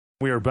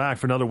We are back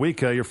for another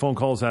week. Your phone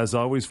calls, as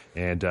always,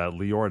 and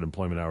Lior at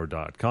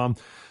employmenthour.com.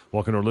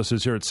 Welcome to our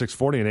listeners here at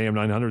 640 and AM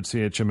 900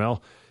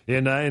 CHML.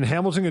 In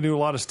Hamilton, going to do a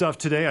lot of stuff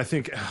today. I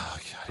think, oh,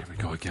 God, here we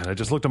go again. I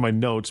just looked at my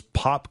notes.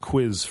 Pop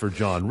quiz for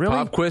John. Really?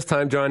 Pop quiz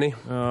time, Johnny.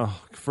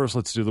 First,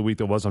 let's do the week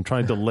that was. I'm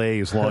trying to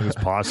delay as long as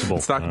possible.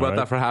 Let's talk about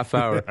that for a half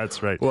hour.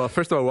 That's right. Well,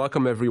 first of all,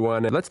 welcome,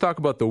 everyone. Let's talk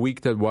about the week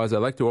that was. I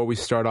like to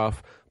always start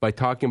off by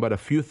talking about a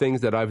few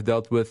things that I've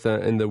dealt with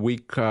in the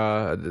week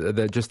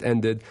that just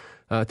ended.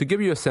 To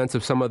give you a sense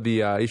of some of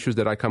the issues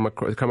that I come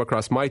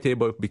across my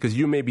table, because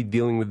you may be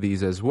dealing with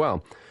these as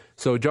well.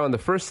 So, John, the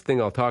first thing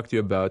I'll talk to you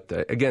about,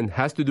 again,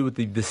 has to do with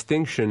the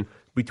distinction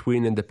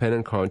between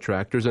independent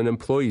contractors and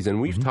employees.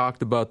 And we've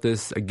talked about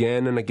this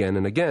again and again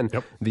and again.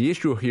 Yep. The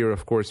issue here,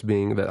 of course,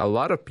 being that a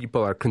lot of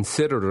people are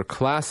considered or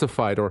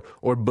classified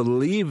or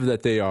believe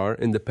that they are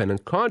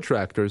independent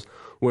contractors,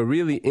 where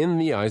really, in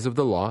the eyes of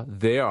the law,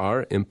 they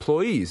are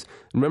employees.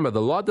 Remember,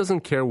 the law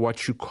doesn't care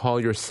what you call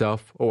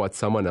yourself or what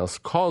someone else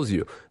calls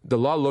you. The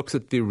law looks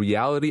at the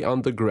reality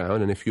on the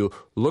ground, and if you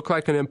look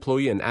like an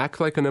employee and act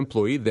like an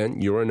employee,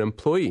 then you're an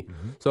employee.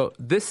 So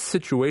this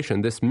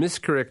situation, this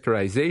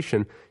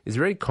mischaracterization, is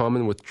very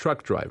common with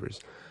truck drivers.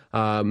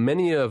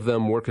 Many of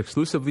them work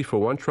exclusively for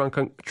one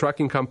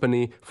trucking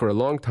company for a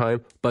long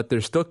time, but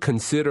they're still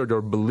considered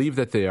or believe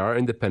that they are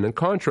independent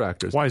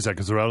contractors. Why is that?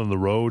 Because they're out on the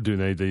road?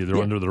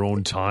 They're under their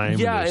own time?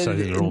 Yeah, they're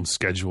setting their own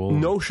schedule?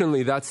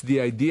 Notionally, that's the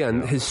idea.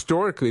 And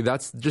historically,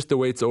 that's just the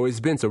way it's always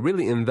been. So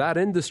really, in that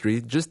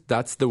industry, just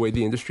that's the way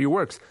the industry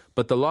works.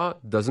 But the law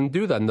doesn't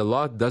do that, and the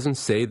law doesn't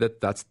say that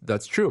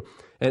that's true.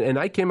 And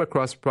I came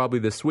across probably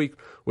this week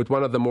with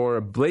one of the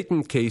more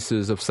blatant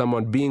cases of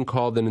someone being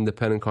called an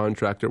independent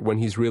contractor when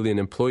he's really an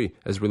employee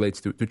as relates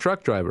to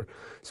truck driver.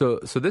 So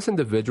this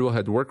individual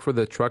had worked for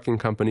the trucking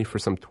company for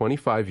some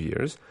 25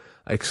 years,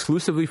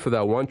 exclusively for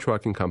that one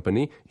trucking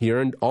company. He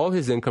earned all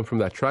his income from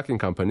that trucking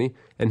company.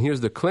 And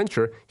here's the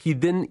clincher, he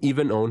didn't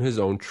even own his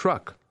own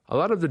truck. A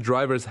lot of the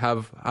drivers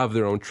have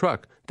their own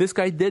truck. This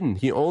guy didn't.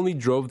 He only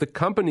drove the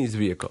company's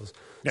vehicles.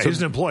 Yeah, so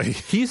he's an employee.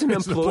 He's an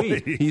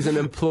employee. He's an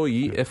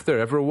employee if there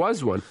ever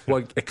was one.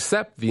 Well,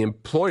 except the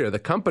employer, the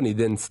company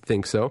didn't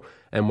think so.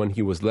 And when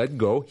he was let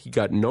go, he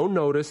got no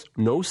notice,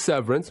 no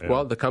severance. Yeah.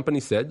 Well, the company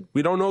said,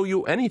 we don't owe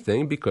you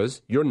anything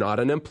because you're not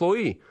an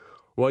employee.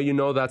 Well, you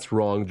know that's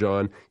wrong,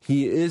 John.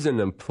 He is an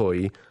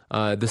employee,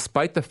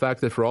 despite the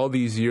fact that for all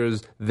these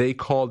years they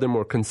called him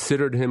or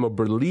considered him or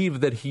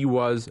believed that he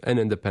was an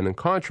independent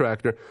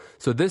contractor.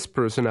 So this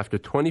person, after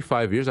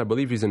 25 years, I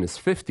believe he's in his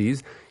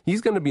 50s,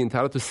 he's going to be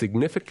entitled to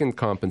significant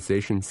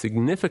compensation,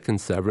 significant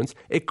severance.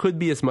 It could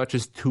be as much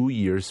as 2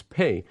 years'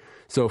 pay.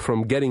 So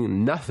from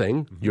getting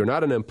nothing, you're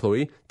not an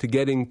employee, to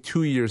getting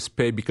 2 years'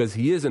 pay because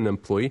he is an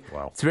employee,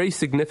 wow. It's very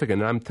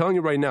significant. And I'm telling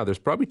you right now, there's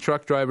probably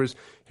truck drivers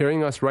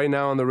hearing us right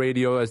now on the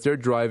radio as they're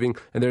driving,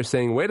 and they're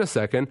saying, wait a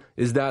second,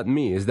 is that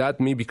me? Is that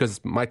me?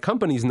 Because my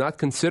company's not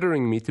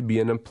considering me to be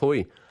an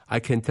employee. I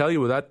can tell you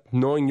without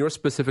knowing your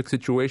specific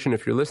situation,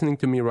 if you're listening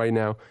to me right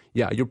now,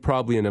 yeah, you're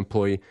probably an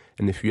employee.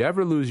 And if you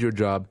ever lose your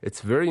job,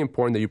 it's very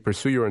important that you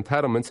pursue your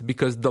entitlements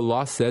because the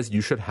law says you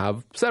should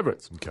have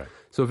severance. Okay.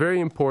 So very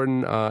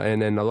important,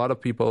 and a lot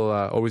of people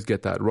always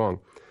get that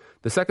wrong.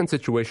 The second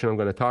situation I'm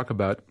going to talk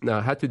about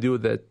had to do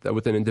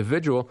with an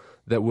individual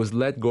that was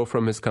let go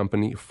from his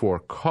company for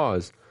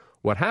cause.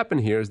 What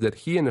happened here is that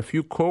he and a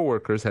few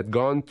coworkers had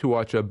gone to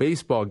watch a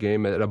baseball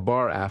game at a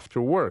bar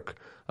after work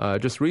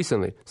just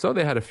recently. So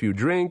they had a few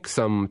drinks,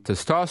 some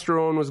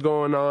testosterone was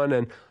going on,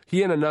 and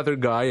he and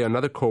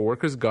another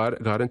coworkers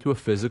got into a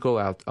physical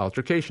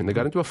altercation. They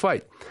got into a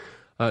fight.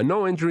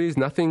 No injuries,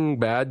 nothing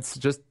bad,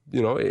 just,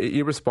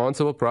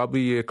 irresponsible,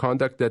 probably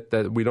conduct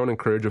that we don't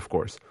encourage, of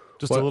course.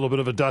 Just a little bit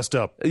of a dust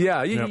up.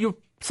 Yeah,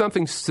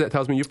 something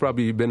tells me you've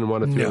probably been in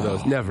one or two of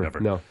those.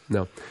 Never.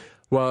 No.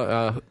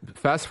 Well,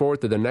 fast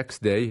forward to the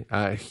next day,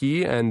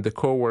 he and the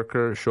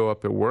coworker show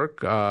up at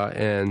work,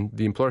 and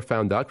the employer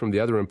found out from the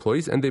other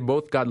employees, and they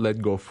both got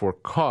let go for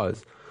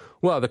cause.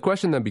 Well, the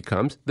question then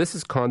becomes, this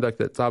is conduct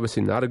that's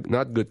obviously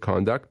not good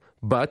conduct,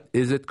 but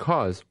is it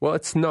cause? Well,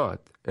 it's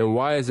not. And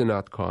why is it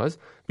not cause?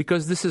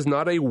 Because this is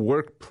not a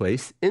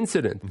workplace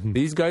incident. Mm-hmm.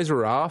 These guys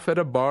were off at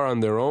a bar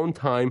on their own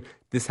time.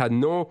 This had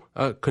no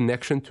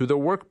connection to the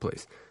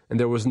workplace. And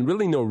there was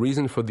really no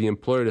reason for the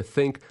employer to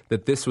think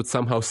that this would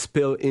somehow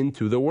spill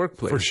into the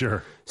workplace. For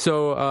sure.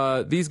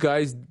 So these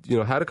guys,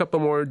 had a couple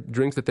more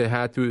drinks that they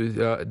had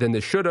to than they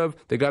should have.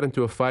 They got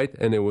into a fight,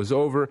 and it was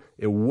over.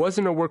 It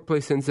wasn't a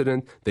workplace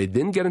incident. They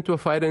didn't get into a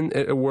fight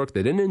at work.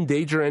 They didn't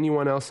endanger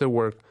anyone else at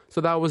work. So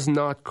that was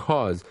not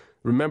cause.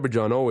 Remember,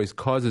 John,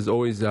 cause is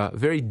always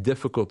very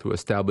difficult to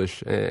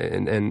establish.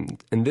 And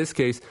in this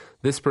case,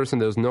 this person,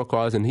 there was no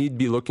cause, and he'd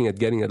be looking at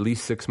getting at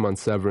least 6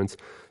 months severance.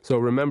 So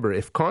remember,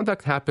 if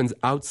conduct happens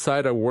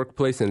outside a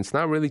workplace and it's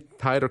not really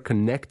tied or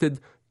connected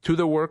to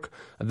the work,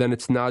 then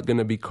it's not going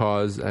to be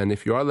cause. And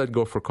if you are let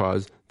go for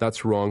cause,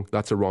 that's wrong.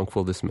 That's a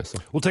wrongful dismissal.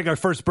 We'll take our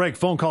first break.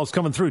 Phone calls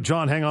coming through.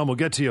 John, hang on. We'll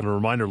get to you. And a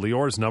reminder,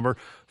 Lior's number,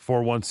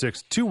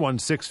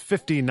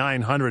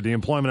 416-216-5900. The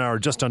Employment Hour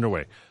just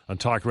underway on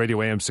Talk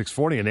Radio AM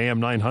 640 and AM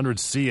 900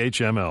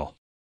 CHML.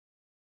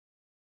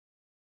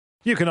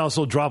 You can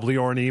also drop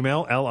Lior an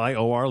email, Lior,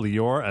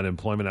 Lior at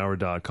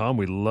employmenthour.com.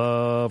 We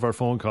love our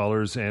phone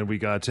callers, and we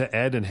got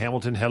Ed in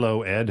Hamilton.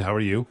 Hello, Ed. How are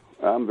you?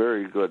 I'm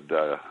very good.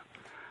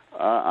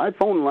 I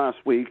phoned last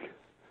week.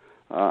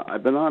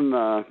 I've been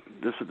on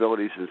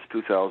disability since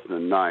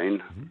 2009.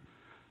 Mm-hmm.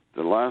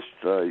 The last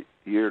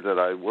year that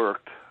I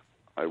worked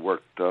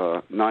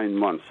 9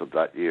 months of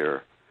that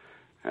year.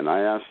 And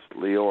I asked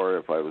Lior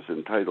if I was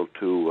entitled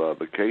to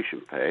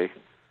vacation pay,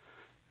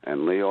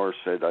 and Lior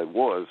said I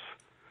was,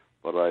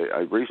 but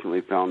I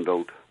recently found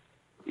out,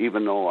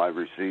 even though I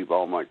receive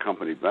all my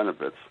company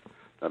benefits,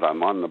 that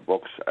I'm on the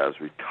books as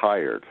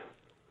retired.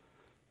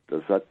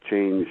 Does that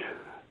change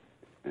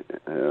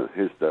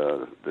his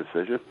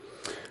decision?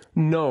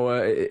 No,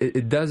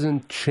 it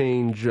doesn't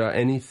change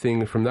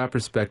anything from that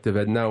perspective.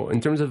 And now,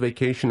 in terms of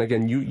vacation,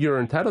 again, you're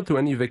entitled to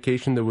any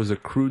vacation that was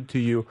accrued to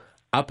you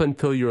up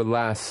until your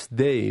last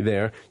day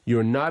there.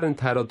 You're not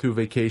entitled to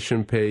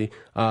vacation pay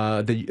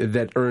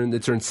that's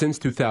earned since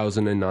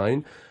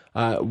 2009.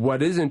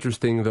 What is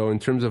interesting, though, in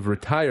terms of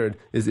retired,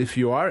 is if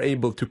you are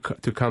able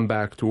to come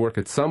back to work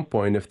at some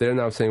point, if they're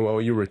now saying,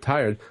 well, you're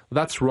retired,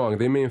 that's wrong.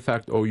 They may, in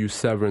fact, owe you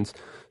severance.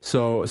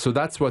 So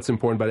that's what's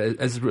important. But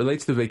as it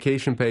relates to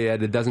vacation pay,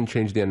 Ed, it doesn't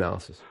change the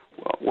analysis.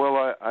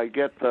 Well, I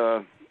get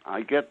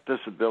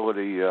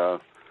disability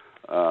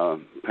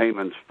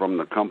payments from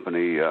the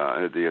company,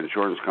 the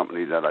insurance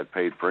company that I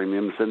paid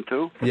premiums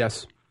into.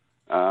 Yes.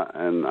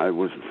 And I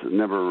was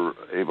never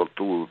able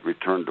to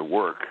return to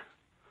work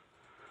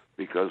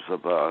because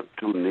of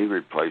 2 knee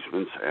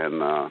replacements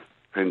and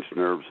pinched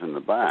nerves in the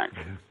back.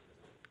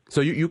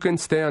 So you can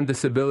stay on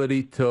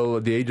disability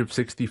till the age of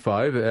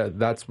 65.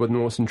 That's what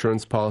most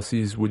insurance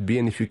policies would be.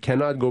 And if you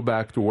cannot go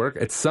back to work,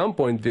 at some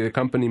point the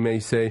company may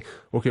say,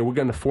 okay, we're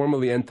going to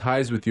formally end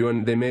ties with you,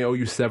 and they may owe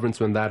you severance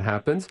when that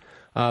happens.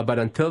 But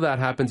until that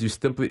happens,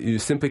 you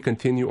simply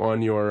continue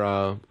on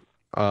your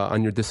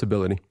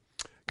disability.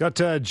 Got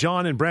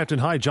John in Brampton.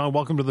 Hi, John.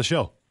 Welcome to the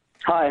show.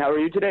 Hi, how are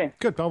you today?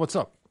 Good, pal. What's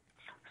up?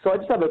 So I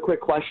just have a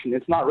quick question.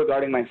 It's not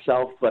regarding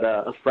myself, but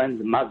a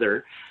friend's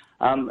mother.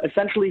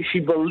 Essentially, she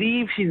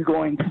believes she's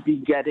going to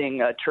be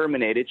getting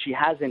terminated. She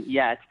hasn't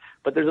yet,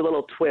 but there's a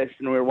little twist,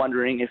 and we're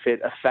wondering if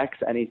it affects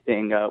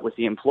anything with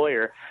the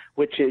employer,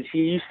 which is he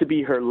used to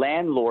be her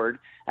landlord,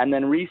 and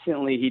then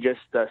recently he just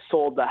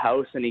sold the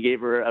house, and he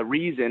gave her a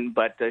reason,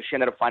 but she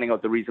ended up finding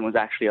out the reason was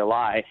actually a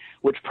lie,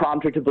 which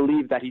prompted her to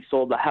believe that he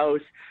sold the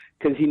house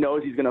because he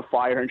knows he's going to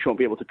fire her and she won't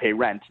be able to pay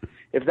rent.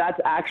 If that's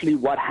actually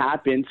what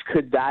happens,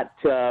 could that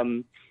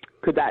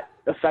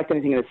affect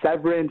anything in the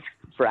severance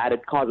for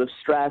added cause of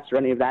stress or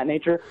any of that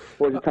nature,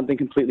 or is it something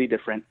completely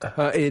different?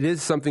 It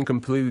is something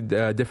completely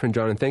different,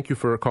 John, and thank you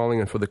for calling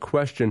and for the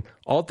question.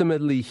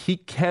 Ultimately, he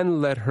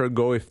can let her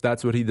go if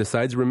that's what he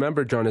decides.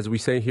 Remember, John, as we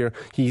say here,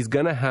 he's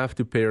going to have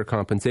to pay her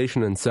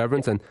compensation and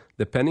severance, and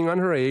depending on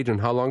her age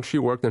and how long she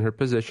worked in her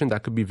position,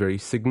 that could be very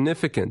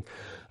significant.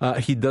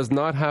 He does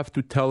not have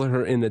to tell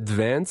her in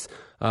advance.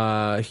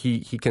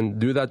 He can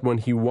do that when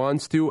he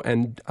wants to,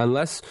 and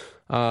unless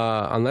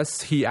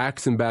he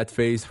acts in bad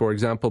faith, for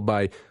example,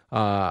 by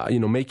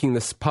making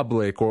this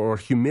public or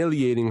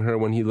humiliating her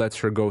when he lets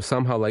her go,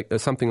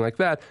 something like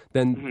that,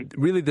 then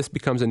really this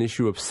becomes an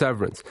issue of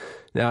severance.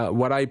 Now,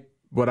 what I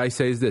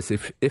say is this: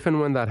 if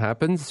and when that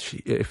happens,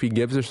 if he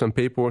gives her some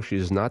paperwork,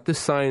 she's not to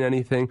sign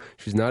anything,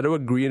 she's not to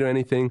agree to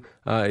anything,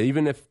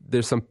 even if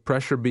there's some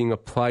pressure being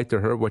applied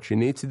to her, what she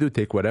needs to do,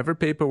 take whatever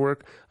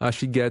paperwork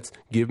she gets,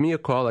 give me a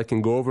call, I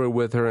can go over it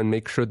with her and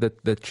make sure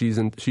that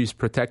she's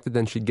protected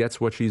and she gets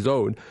what she's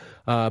owed.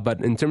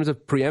 But in terms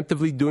of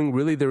preemptively doing,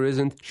 really there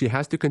isn't. She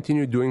has to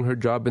continue doing her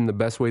job in the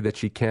best way that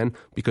she can,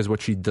 because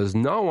what she does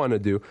not want to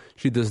do,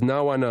 she does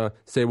not want to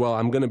say, well,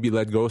 I'm going to be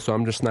let go, so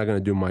I'm just not going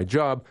to do my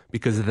job,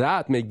 because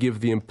that may give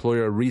the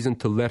employer a reason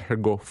to let her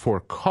go for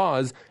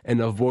cause and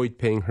avoid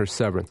paying her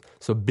severance.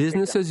 So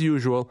business as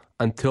usual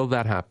until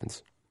that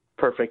happens.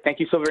 Perfect. Thank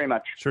you so very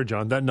much. Sure,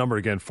 John. That number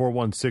again,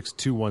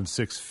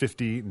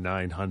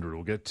 416-216-5900.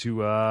 We'll get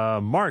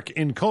to Mark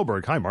in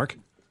Coburg. Hi, Mark.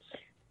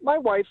 My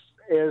wife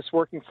is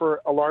working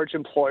for a large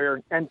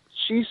employer, and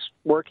she's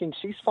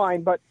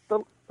fine, but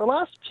the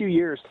last few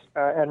years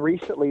and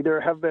recently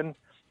there have been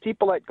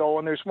people let go,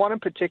 and there's one in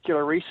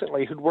particular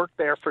recently who'd worked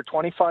there for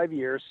 25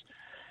 years,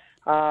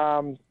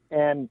 and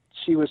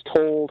she was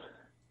told,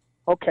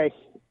 okay,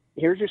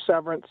 here's your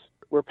severance,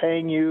 we're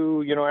paying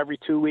you, every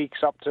 2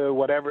 weeks up to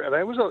whatever. And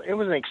it was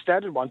an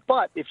extended one,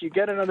 but if you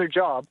get another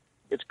job,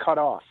 it's cut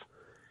off.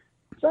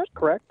 Is that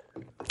correct?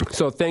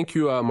 So thank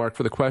you, Mark,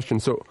 for the question.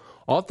 So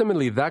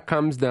ultimately, that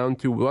comes down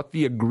to what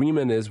the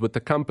agreement is with the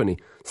company.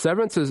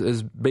 Severance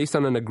is based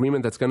on an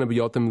agreement that's going to be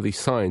ultimately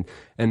signed.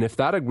 And if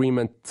that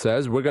agreement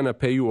says we're going to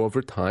pay you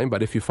over time,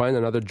 but if you find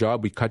another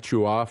job, we cut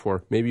you off,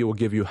 or maybe we'll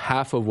give you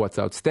half of what's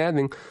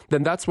outstanding,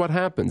 then that's what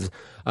happens.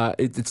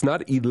 It's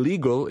not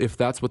illegal if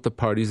that's what the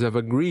parties have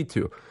agreed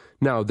to.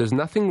 Now, there's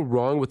nothing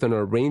wrong with an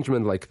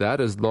arrangement like that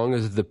as long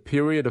as the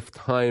period of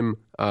time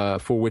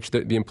for which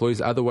the employee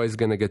is otherwise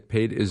going to get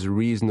paid is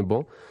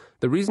reasonable.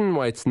 The reason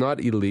why it's not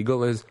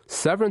illegal is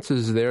severance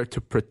is there to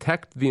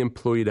protect the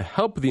employee, to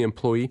help the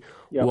employee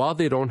while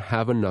they don't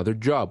have another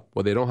job,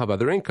 while they don't have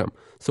other income.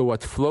 So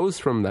what flows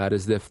from that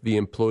is if the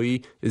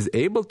employee is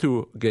able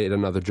to get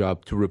another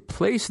job to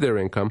replace their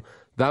income,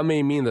 that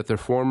may mean that their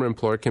former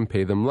employer can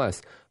pay them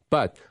less.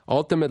 But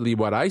ultimately,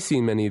 what I see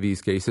in many of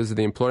these cases,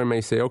 the employer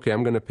may say, okay,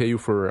 I'm going to pay you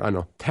for,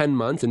 10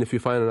 months, and if you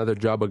find another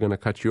job, I'm going to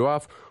cut you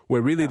off,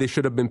 where really they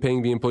should have been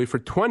paying the employee for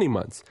 20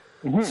 months.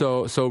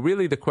 Mm-hmm. So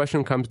really the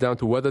question comes down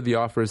to whether the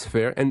offer is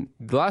fair. And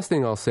the last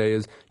thing I'll say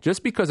is,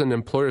 just because an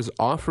employer is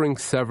offering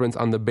severance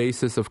on the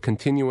basis of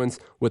continuance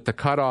with the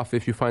cutoff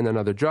if you find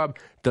another job,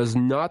 does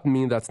not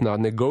mean that's not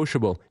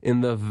negotiable.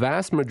 In the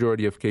vast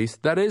majority of cases,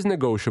 that is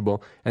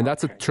negotiable, and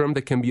that's a term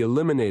that can be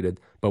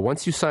eliminated. But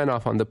once you sign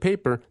off on the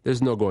paper,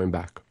 there's no going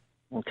back.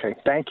 Okay,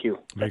 thank you.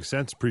 Makes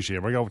sense. Appreciate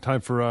it. We got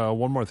time for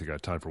one more. I think I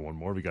got time for one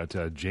more. We got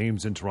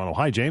James in Toronto.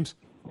 Hi, James.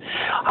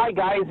 Hi,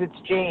 guys. It's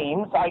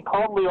James. I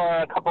called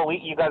Lior a couple of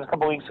weeks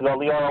ago.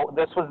 Lior,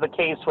 this was the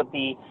case with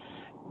the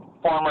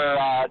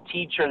former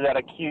teacher that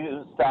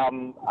accused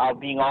of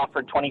being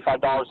offered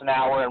 $25 an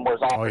hour and was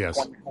offered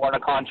 24 in a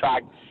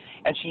contract.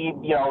 And she,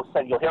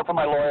 said, you'll hear from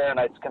my lawyer, and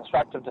it's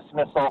constructive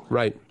dismissal.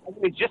 Right.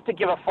 Just to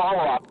give a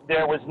follow-up,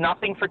 there was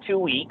nothing for 2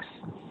 weeks,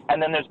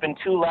 and then there's been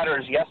 2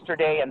 letters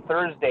yesterday and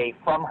Thursday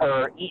from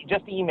her,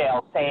 just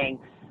email saying,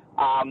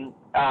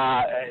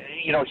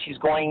 she's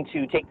going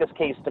to take this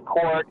case to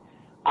court,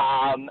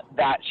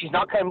 that she's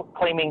not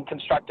claiming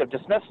constructive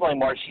dismissal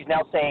anymore. She's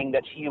now saying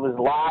that she was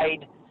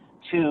lied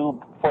to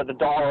for the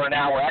 $1 an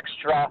hour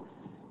extra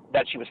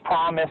that she was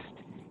promised,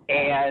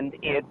 and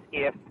if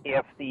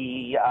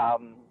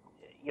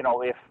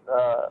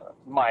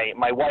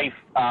my wife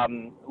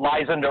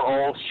lies under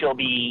oath, she'll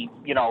be,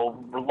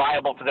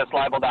 liable for this,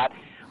 liable that.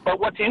 But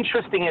what's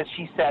interesting is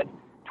she said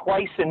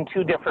twice in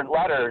 2 different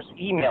letters,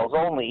 emails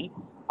only,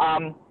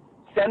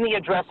 send the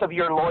address of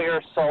your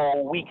lawyer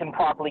so we can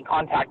properly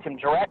contact him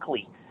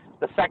directly.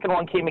 The second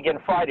one came again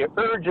Friday,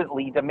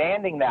 urgently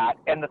demanding that.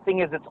 And the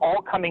thing is, it's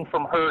all coming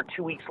from her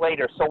 2 weeks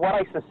later. So what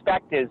I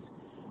suspect is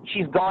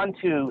she's gone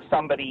to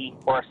somebody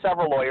or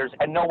several lawyers,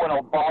 and no one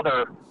will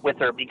bother with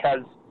her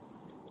because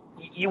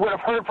you would have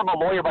heard from a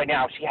lawyer by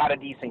now if she had a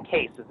decent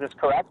case. Is this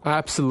correct?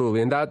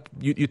 Absolutely. And that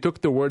you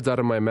took the words out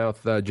of my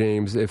mouth,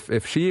 James.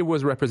 If she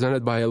was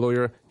represented by a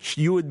lawyer,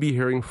 you would be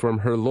hearing from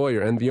her lawyer.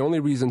 And the only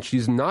reason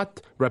she's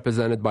not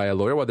represented by a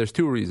lawyer, well, there's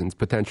 2 reasons,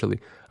 potentially.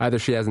 Either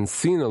she hasn't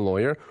seen a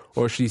lawyer,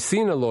 or she's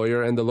seen a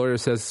lawyer and the lawyer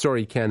says,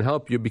 sorry, can't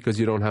help you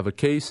because you don't have a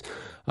case.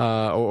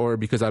 Or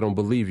because I don't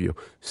believe you.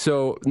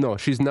 So, no,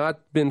 she's not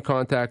been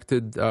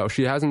contacted.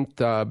 She hasn't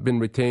been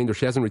retained, or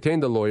she hasn't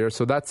retained a lawyer.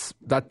 So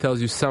that tells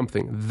you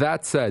something.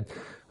 That said,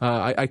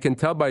 I can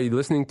tell by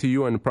listening to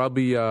you, and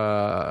probably,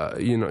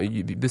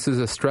 this is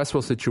a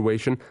stressful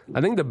situation. I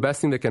think the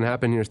best thing that can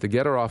happen here is to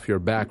get her off your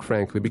back,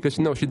 frankly, because,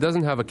 she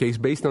doesn't have a case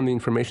based on the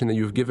information that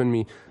you've given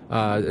me,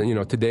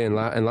 today and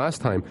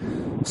last time.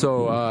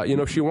 So,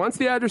 if she wants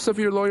the address of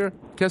your lawyer,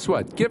 guess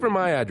what? Give her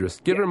my address.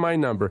 Give her my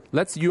number.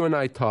 Let's you and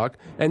I talk.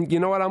 And you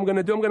know what I'm going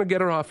to do? I'm going to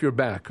get her off your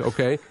back,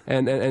 okay?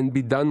 And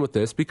be done with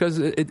this, because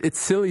it's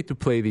silly to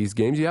play these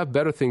games. You have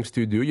better things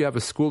to do. You have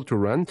a school to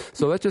run.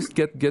 So let's just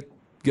get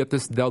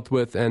this dealt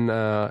with and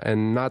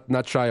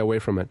not shy away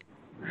from it.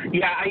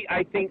 Yeah,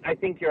 I think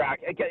you're.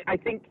 I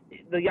think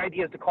the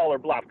idea is to call her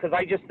bluff, because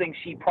I just think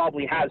she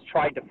probably has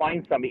tried to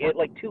find somebody.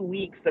 2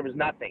 weeks there was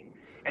nothing,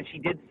 and she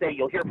did say,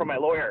 "You'll hear from my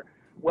lawyer."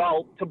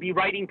 Well, to be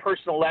writing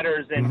personal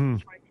letters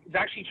and she's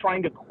actually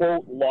trying to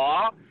quote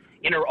law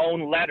in her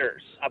own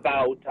letters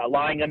about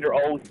lying under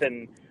oath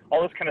and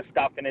all this kind of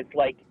stuff, and it's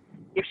like,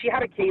 if she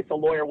had a case, a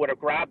lawyer would have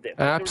grabbed it.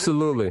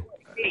 Absolutely.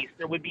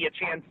 There would be a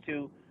chance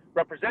to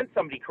represent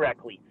somebody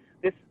correctly.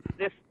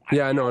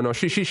 Yeah, no.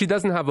 She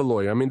doesn't have a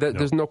lawyer. I mean,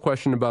 there's no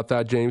question about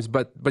that, James.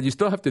 But you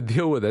still have to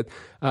deal with it.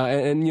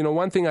 And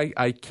one thing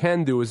I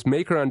can do is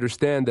make her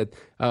understand that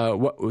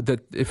that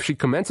if she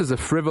commences a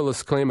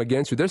frivolous claim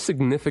against you, there's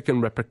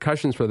significant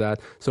repercussions for that.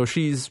 So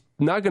she's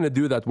not going to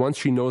do that once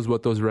she knows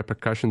what those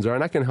repercussions are.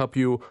 And I can help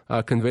you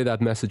convey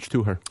that message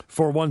to her.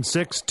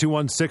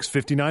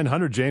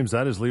 416-216-5900, James.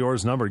 That is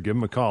Lior's number. Give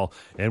him a call.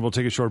 And we'll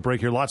take a short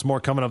break here. Lots more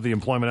coming up. The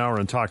Employment Hour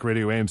on Talk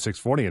Radio AM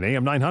 640 and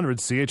AM 900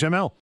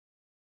 CHML.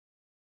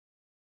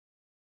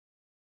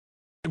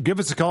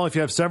 Give us a call if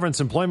you have severance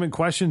employment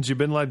questions. You've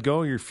been let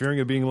go. You're fearing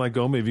of being let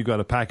go. Maybe you've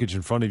got a package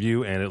in front of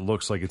you and it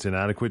looks like it's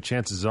inadequate.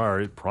 Chances are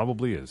it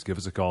probably is. Give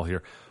us a call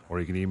here, or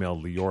you can email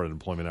Lior at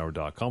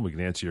employmenthour.com. We can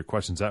answer your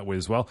questions that way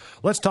as well.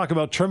 Let's talk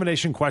about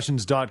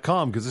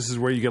terminationquestions.com, because this is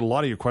where you get a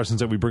lot of your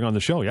questions that we bring on the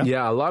show, yeah?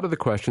 Yeah, a lot of the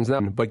questions.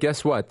 But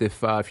guess what?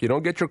 If you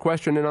don't get your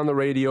question in on the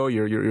radio,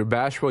 you're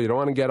bashful, you don't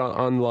want to get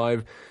on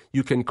live,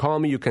 you can call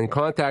me, you can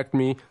contact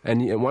me,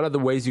 and one of the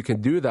ways you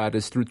can do that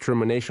is through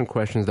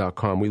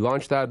terminationquestions.com. We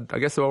launched that, I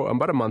guess,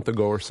 about a month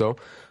ago or so,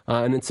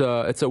 and it's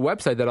a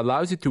website that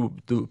allows you to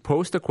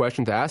post a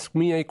question, to ask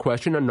me a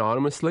question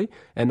anonymously,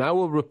 and I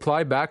will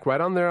reply back right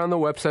on there on the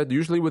website,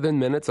 usually within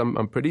minutes.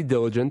 I'm pretty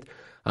diligent.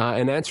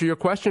 and answer your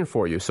question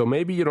for you. So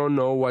maybe you don't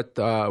know what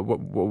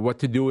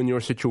to do in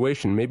your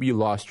situation. Maybe you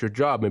lost your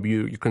job. Maybe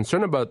you're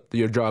concerned about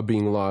your job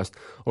being lost,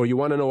 or you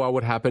want to know what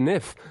would happen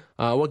if.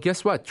 Well,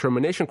 guess what?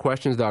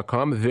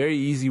 TerminationQuestions.com, very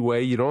easy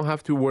way. You don't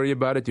have to worry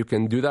about it. You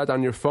can do that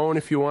on your phone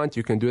if you want.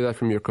 You can do that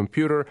from your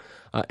computer.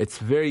 It's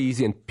very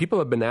easy. And people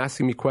have been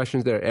asking me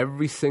questions there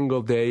every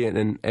single day.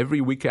 And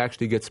every week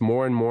actually gets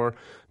more and more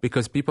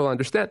because people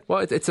understand.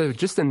 Well, it's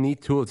just a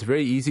neat tool. It's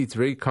very easy. It's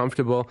very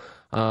comfortable.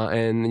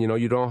 And,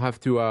 you don't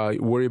have to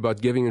worry about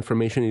giving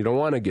information you don't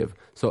want to give.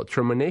 So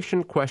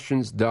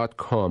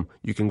TerminationQuestions.com.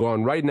 You can go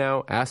on right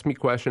now, ask me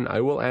question. I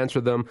will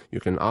answer them.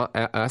 You can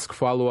ask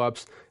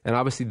follow-ups. And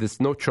obviously,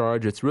 there's no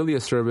charge. It's really a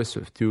service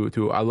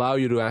to allow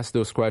you to ask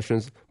those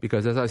questions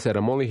because, as I said,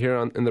 I'm only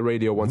here in the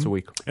radio once a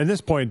week. And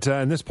this point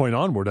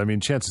onward, I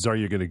mean, chances are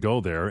you're going to go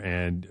there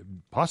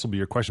and possibly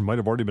your question might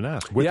have already been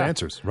asked with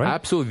answers, right?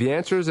 Absolutely. The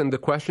answers and the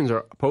questions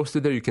are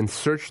posted there. You can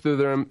search through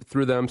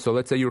them. So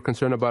let's say you're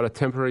concerned about a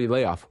temporary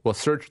layoff. Well,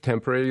 search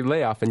temporary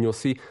layoff and you'll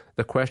see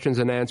the questions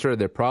and answer.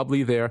 They're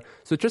probably there.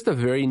 So it's just a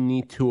very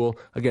neat tool.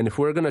 Again, if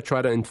we're going to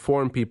try to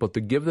inform people,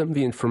 to give them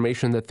the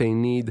information that they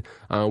need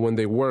when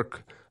they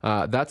work,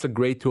 that's a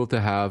great tool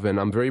to have, and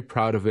I'm very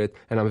proud of it,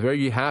 and I'm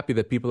very happy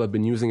that people have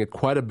been using it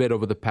quite a bit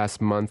over the past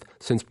month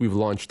since we've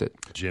launched it.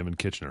 Jim in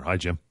Kitchener. Hi,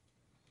 Jim.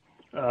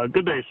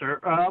 Good day, sir.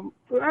 I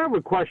have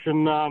a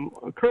question.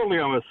 Currently,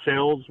 I'm a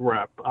sales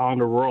rep on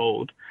the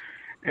road,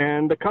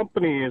 and the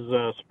company is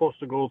supposed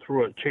to go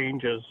through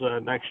changes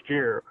next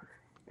year.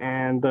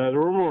 And the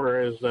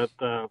rumor is that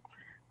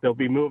they'll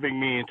be moving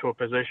me into a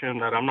position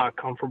that I'm not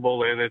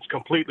comfortable in. It's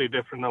completely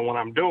different than what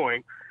I'm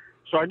doing.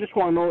 So I just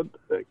want to know,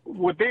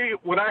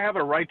 would I have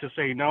a right to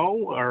say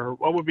no, or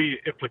what would be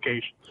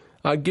implications?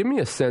 Give me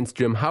a sense,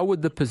 Jim. How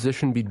would the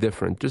position be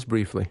different? Just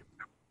briefly.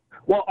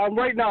 Well,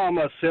 right now I'm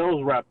a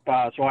sales rep,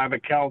 so I have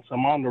accounts.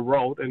 I'm on the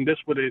road, and this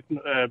would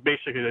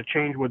basically the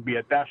change would be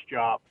a desk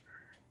job,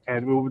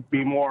 and it would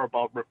be more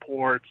about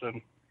reports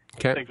and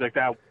things like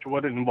that, which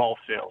wouldn't involve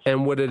sales.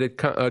 And would it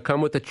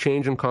come with a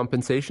change in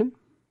compensation,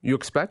 you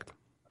expect?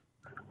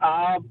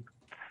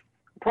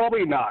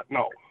 Probably not,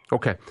 no.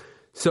 Okay.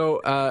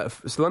 So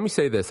let me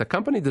say this. A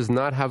company does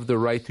not have the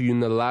right to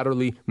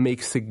unilaterally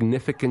make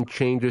significant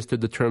changes to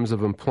the terms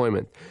of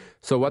employment.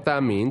 So what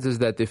that means is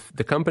that if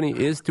the company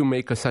is to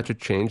make such a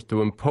change,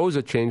 to impose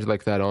a change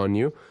like that on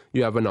you,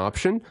 you have an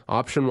option.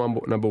 Option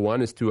number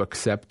one is to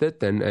accept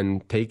it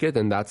and take it,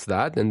 and that's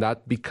that. And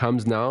that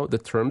becomes now the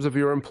terms of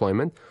your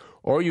employment.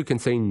 Or you can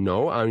say,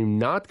 no, I'm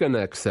not going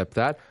to accept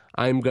that.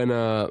 I'm going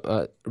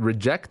to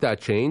reject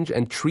that change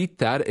and treat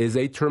that as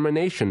a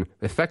termination.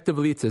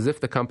 Effectively, it's as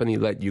if the company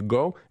let you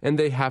go and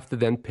they have to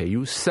then pay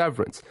you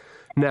severance.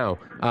 Now,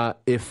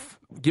 if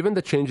given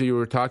the change that you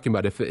were talking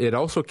about, if it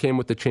also came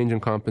with the change in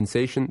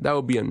compensation, that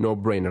would be a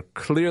no-brainer.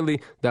 Clearly,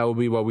 that would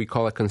be what we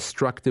call a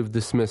constructive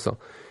dismissal.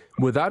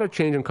 Without a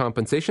change in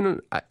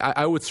compensation,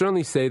 I would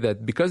certainly say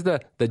that because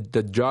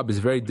the job is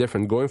very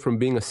different, going from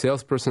being a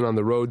salesperson on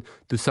the road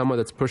to someone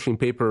that's pushing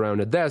paper around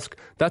a desk,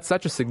 that's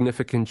such a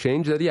significant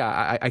change that,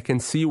 I can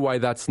see why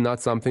that's not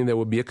something that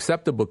would be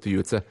acceptable to you.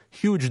 It's a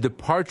huge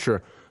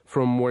departure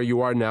from where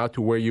you are now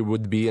to where you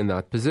would be in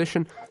that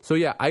position. So,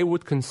 I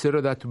would consider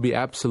that to be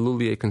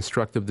absolutely a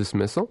constructive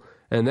dismissal.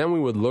 And then we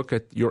would look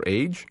at your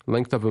age,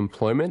 length of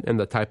employment, and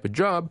the type of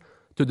job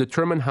to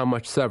determine how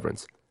much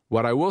severance.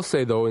 What I will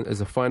say, though,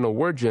 as a final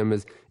word, Jim,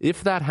 is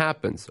if that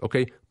happens,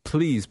 okay,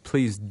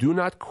 please do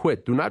not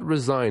quit. Do not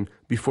resign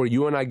before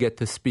you and I get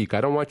to speak. I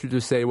don't want you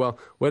to say, well,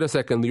 wait a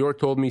second, Lior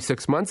told me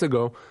 6 months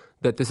ago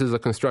that this is a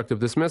constructive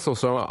dismissal,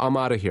 so I'm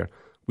out of here.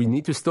 We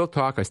need to still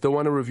talk. I still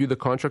want to review the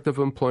contract of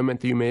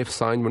employment that you may have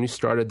signed when you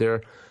started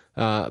there.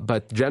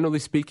 But generally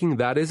speaking,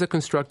 that is a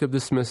constructive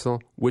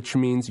dismissal, which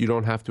means you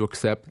don't have to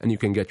accept and you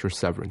can get your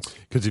severance.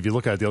 Because if you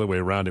look at it the other way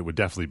around, it would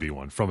definitely be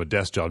one. From a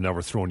desk job, now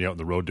we're throwing you out on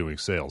the road doing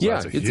sales. Yeah,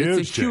 That's it's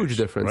a huge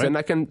difference. Right? And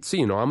I can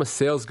see, I'm a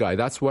sales guy.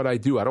 That's what I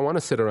do. I don't want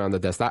to sit around the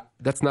desk.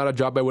 That's not a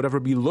job I would ever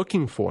be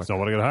looking for. It's not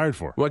what I got hired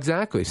for. Well,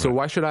 exactly. So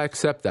why should I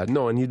accept that?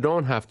 No, and you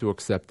don't have to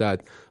accept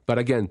that. But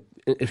again,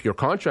 if your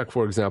contract,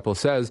 for example,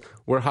 says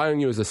we're hiring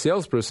you as a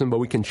salesperson, but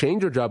we can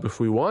change your job if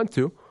we want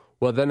to,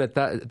 well, then at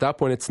that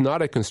point, it's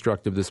not a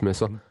constructive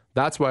dismissal. Mm-hmm.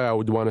 That's why I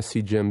would want to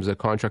see Jim's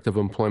contract of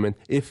employment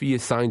if he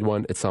has signed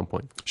one at some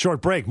point.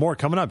 Short break. More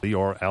coming up.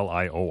 Lior,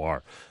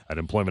 Lior, at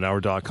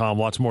employmenthour.com.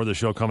 Lots more of the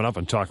show coming up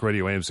on Talk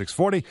Radio AM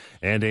 640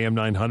 and AM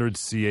 900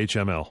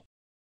 CHML.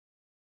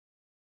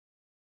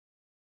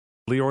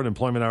 Lior at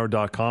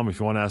employmenthour.com.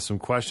 If you want to ask some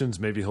questions,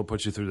 maybe he'll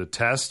put you through the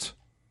test.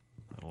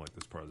 I don't like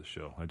this part of the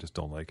show. I just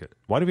don't like it.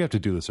 Why do we have to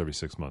do this every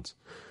 6 months?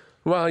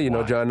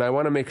 Well, John, I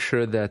want to make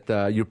sure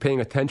that you're paying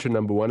attention,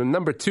 number one. And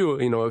number two,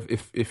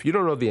 if you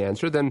don't know the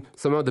answer, then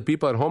some of the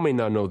people at home may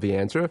not know the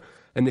answer.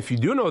 And if you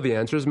do know the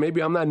answers,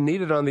 maybe I'm not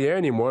needed on the air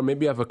anymore.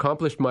 Maybe I've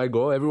accomplished my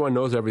goal. Everyone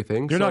knows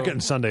everything. You're not getting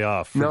Sunday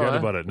off. Forget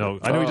about it. No,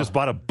 I know you just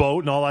bought a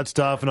boat and all that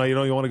stuff, and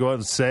you want to go out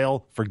and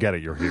sail. Forget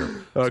it. You're here.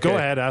 So go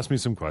ahead. Ask me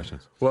some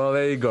questions. Well,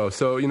 there you go.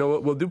 So,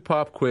 we'll do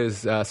pop quiz.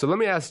 So let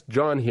me ask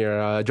John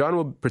here. John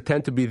will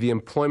pretend to be the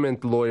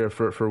employment lawyer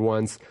for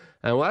once.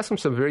 And we'll ask him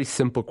some very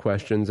simple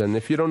questions. And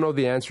if you don't know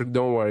the answer,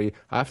 don't worry.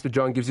 After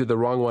John gives you the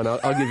wrong one,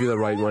 I'll give you the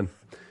right one.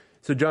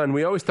 So, John,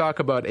 we always talk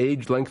about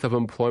age, length of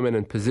employment,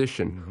 and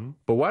position. Mm-hmm.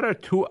 But what are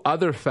two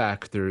other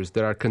factors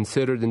that are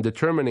considered in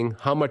determining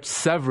how much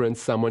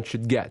severance someone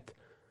should get?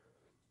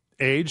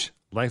 Age,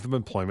 length of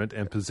employment,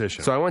 and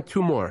position. So I want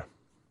two more.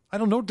 I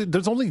don't know.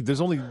 There's only.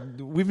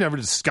 We've never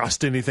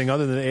discussed anything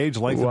other than age,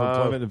 length of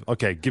employment.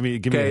 Okay, give me a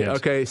hint.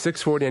 Okay,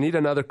 640. I need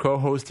another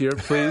co-host here,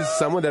 please.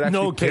 Someone that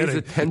actually pays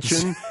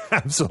attention.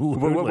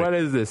 Absolutely. What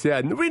is this?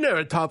 Yeah, we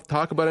never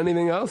talk about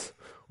anything else.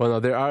 Well, no,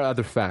 there are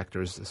other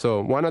factors. So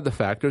one of the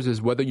factors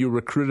is whether you're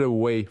recruited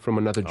away from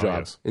another job.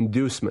 Yes.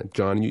 Inducement,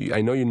 John.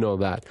 I know you know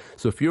that.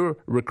 So if you're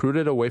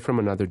recruited away from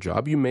another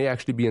job, you may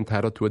actually be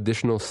entitled to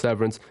additional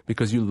severance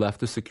because you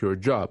left a secure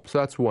job. So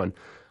that's one.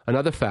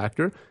 Another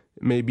factor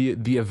may be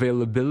the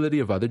availability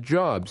of other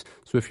jobs.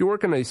 So if you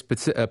work in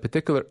a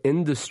particular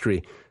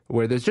industry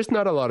where there's just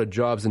not a lot of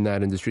jobs in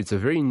that industry, it's a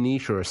very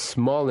niche or a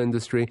small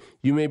industry,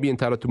 you may be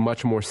entitled to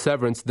much more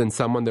severance than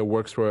someone that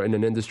works in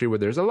an industry where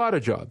there's a lot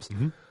of jobs.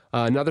 Mm-hmm.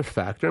 Another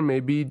factor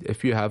may be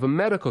if you have a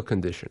medical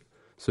condition.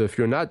 So if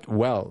you're not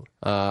well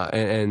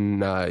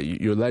and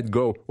you're let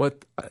go,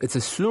 it's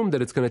assumed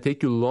that it's going to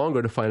take you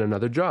longer to find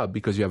another job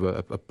because you have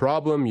a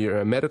problem, you're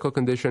a medical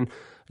condition,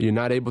 you're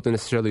not able to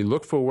necessarily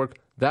look for work.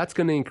 That's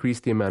going to increase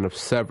the amount of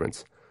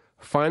severance.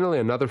 Finally,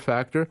 another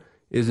factor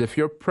is if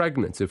you're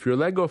pregnant. So if you're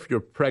let go if you're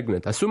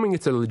pregnant, assuming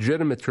it's a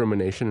legitimate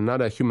termination and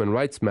not a human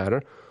rights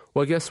matter,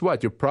 well, guess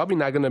what? You're probably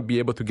not going to be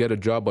able to get a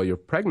job while you're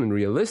pregnant,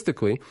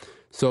 realistically.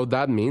 So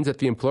that means that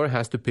the employer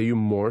has to pay you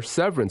more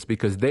severance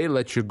because they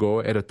let you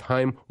go at a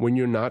time when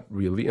you're not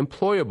really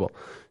employable.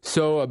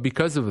 So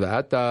because of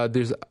that,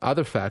 there's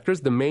other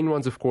factors. The main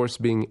ones, of course,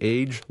 being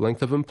age,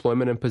 length of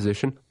employment, and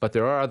position. But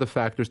there are other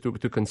factors to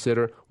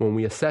consider when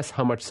we assess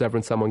how much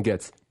severance someone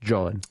gets.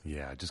 John?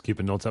 Yeah, just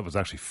keeping notes. That was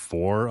actually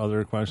 4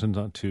 other questions,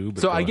 not 2.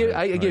 So I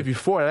gave you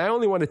 4, and I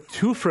only wanted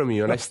 2 from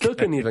you, and I still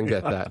couldn't even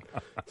get that.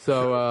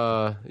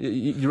 So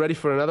you ready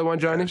for another one,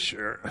 Johnny?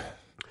 Sure.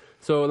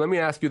 So let me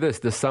ask you this.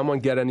 Does someone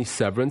get any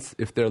severance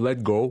if they're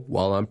let go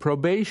while on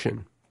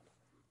probation?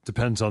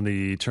 Depends on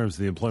the terms of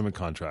the employment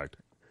contract.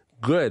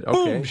 Good.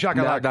 Okay. Boom,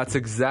 shakalaka. That's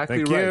exactly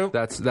Thank right. you.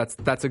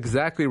 That's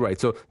exactly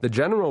right. So the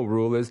general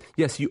rule is,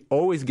 yes, you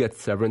always get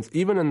severance.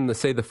 Even in,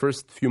 the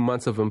first few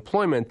months of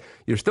employment,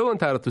 you're still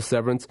entitled to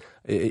severance,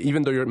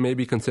 even though you're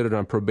maybe considered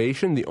on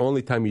probation. The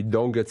only time you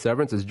don't get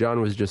severance, as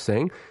John was just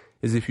saying,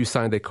 is if you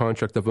signed a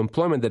contract of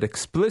employment that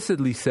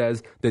explicitly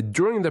says that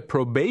during the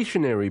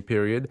probationary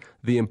period,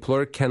 the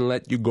employer can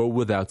let you go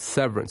without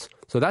severance.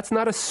 So that's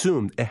not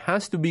assumed. It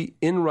has to be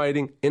in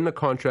writing, in the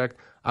contract.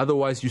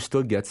 Otherwise, you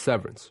still get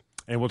severance.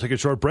 And we'll take a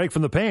short break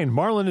from the pain.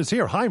 Marlon is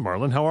here. Hi,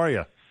 Marlon. How are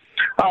you?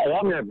 Oh,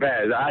 I'm not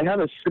bad. I had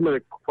a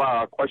similar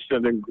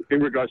question in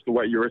regards to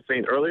what you were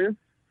saying earlier.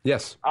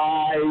 Yes.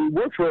 I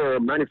work for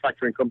a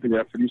manufacturing company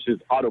that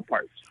produces auto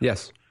parts.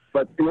 Yes.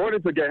 But in order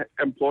to get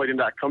employed in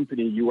that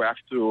company, you have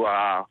to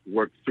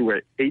work through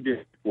an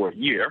agent for a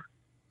year.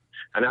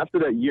 And after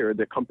that year,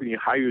 the company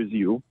hires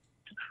you.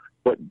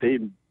 But they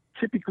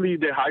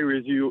hire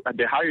you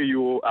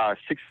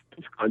 6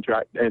 months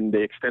contract, and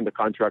they extend the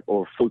contract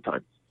over full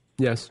time.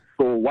 Yes.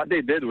 So what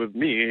they did with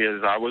me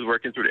is I was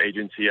working through the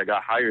agency. I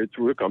got hired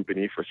through a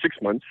company for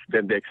 6 months.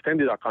 Then they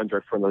extended our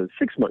contract for another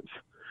 6 months.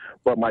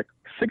 But my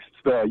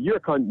year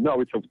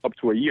it's up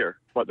to a year.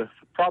 But the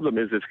problem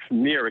is it's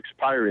near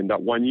expiring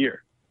that 1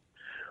 year.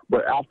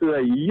 But after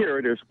a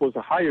year, they're supposed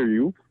to hire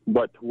you.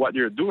 But what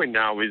they're doing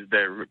now is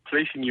they're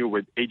replacing you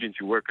with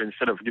agency worker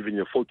instead of giving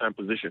you a full-time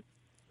position.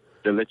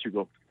 They let you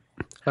go.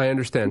 I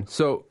understand.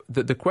 So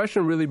the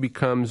question really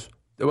becomes,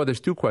 well,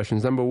 there's 2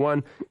 questions. Number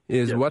one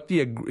is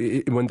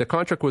when the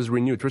contract was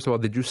renewed, first of all,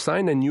 did you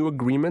sign a new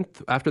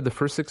agreement after the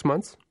first 6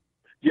 months?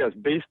 Yes,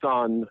 based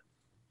on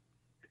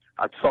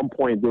at some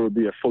point there will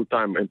be a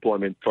full-time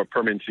employment for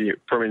permanency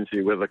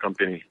with the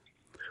company.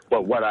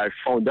 But what I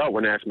found out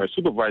when I asked my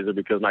supervisor,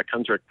 because my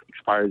contract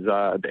expires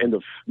at the end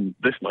of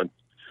this month,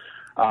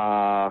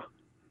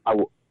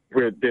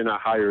 they're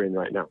not hiring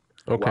right now.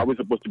 Okay. I was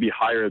supposed to be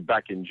hired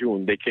back in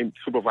June.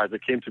 Supervisor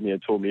came to me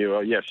and told me,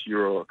 yes,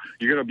 you're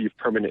going to be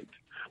permanent.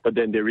 But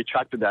then they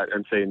retracted that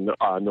and saying,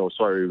 no,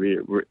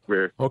 sorry,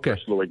 we're okay.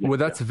 slow again. Well,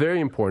 that's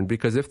very important,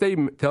 because if they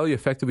tell you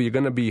effectively you're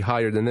going to be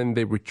hired and then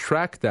they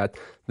retract that,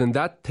 then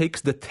that takes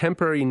the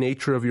temporary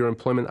nature of your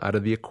employment out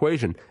of the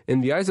equation.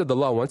 In the eyes of the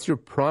law, once you're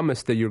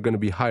promised that you're going to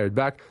be hired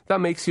back, that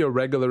makes you a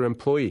regular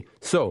employee.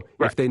 So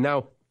if they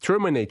now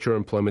terminate your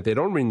employment, they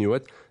don't renew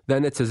it,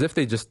 then it's as if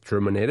they just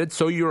terminated,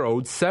 so you're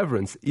owed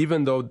severance,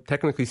 even though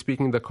technically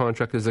speaking the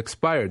contract is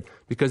expired,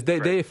 because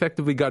they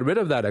effectively got rid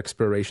of that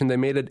expiration. They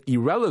made it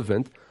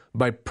irrelevant,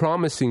 by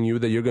promising you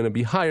that you're going to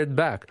be hired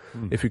back.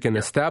 If you can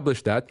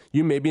establish that,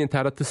 you may be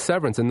entitled to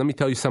severance. And let me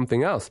tell you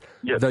something else.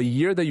 Yes. The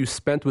year that you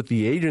spent with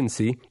the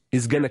agency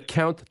is going to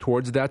count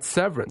towards that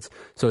severance.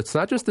 So it's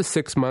not just the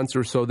 6 months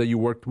or so that you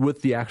worked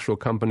with the actual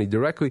company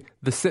directly,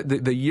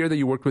 the year that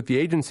you worked with the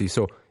agency.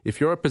 So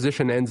if your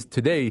position ends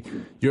today,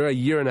 you're a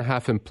year and a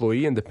half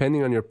employee, and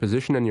depending on your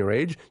position and your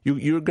age,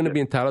 you're going to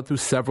be entitled to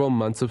several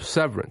months of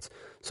severance.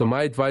 So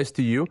my advice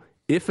to you,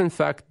 if in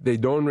fact they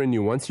don't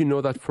renew, once you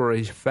know that for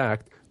a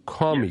fact,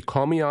 call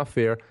me off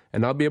air,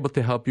 and I'll be able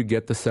to help you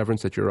get the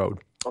severance that you're owed.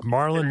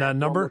 Marlon, that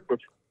number?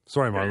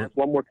 Sorry, Marlon.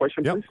 One more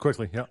question, please. Yep,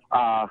 quickly, yeah.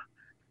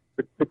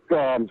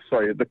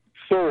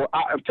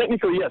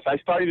 Technically, yes, I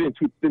started in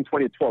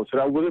 2012, so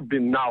that would have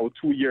been now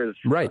 2 years.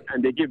 Right.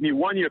 And they give me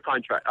 1 year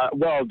contract.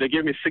 They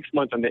gave me 6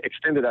 months, and they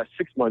extended that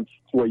 6 months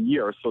to a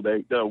year. So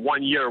the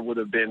 1 year would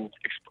have been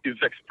is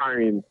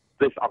expiring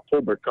this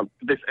October,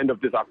 this end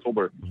of this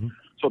October. Mm-hmm.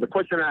 So the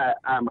question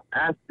I'm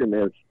asking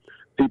is,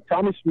 they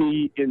promised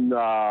me in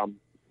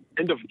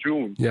end of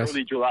June,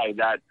 early July,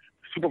 that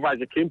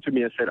supervisor came to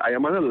me and said, I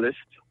am on a list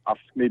of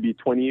maybe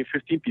 20,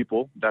 15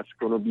 people that's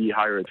going to be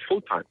hired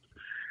full-time.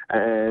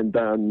 And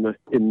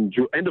in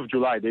end of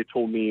July, they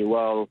told me,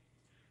 well,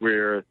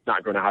 we're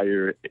not going to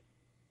hire.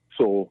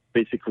 So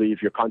basically,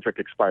 if your contract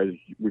expires,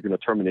 we're going to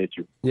terminate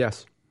you.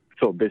 Yes.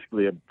 So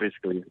basically,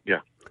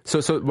 yeah. So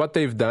what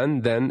they've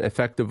done then,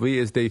 effectively,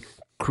 is they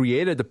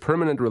created a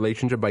permanent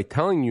relationship by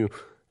telling you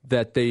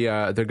that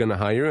they're going to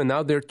hire, and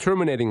now they're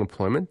terminating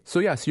employment. So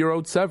yes, you're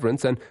owed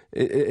severance, and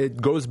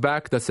it goes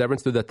back, the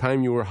severance, to the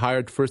time you were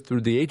hired first through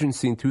the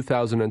agency in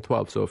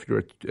 2012. So if you're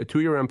a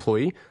 2-year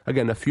employee,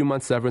 again, a few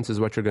months severance is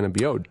what you're going to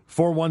be owed.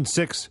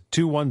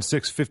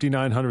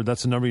 416-216-5900.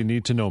 That's the number you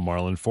need to know,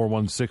 Marlon.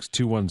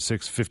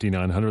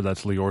 416-216-5900.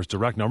 That's Lior's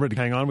direct number.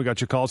 Hang on, we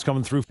got your calls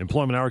coming through.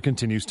 Employment Hour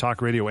continues.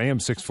 Talk Radio AM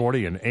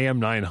 640 and AM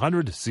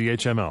 900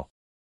 CHML.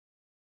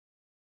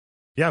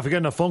 Yeah, if we get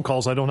enough phone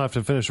calls, I don't have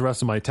to finish the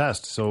rest of my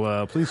test.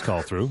 So please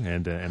call through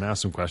and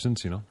ask some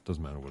questions. You know,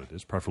 doesn't matter what it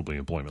is, preferably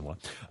employment law.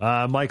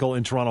 Michael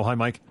in Toronto. Hi,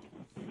 Mike.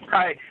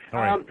 Hi.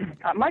 Right.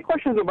 My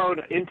question is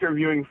about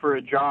interviewing for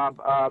a job.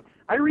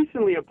 I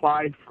recently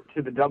applied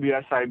to the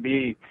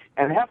WSIB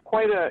and have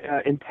quite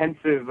an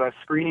intensive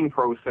screening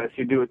process.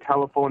 You do a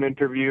telephone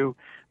interview,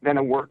 then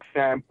a work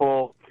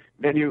sample,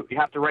 then you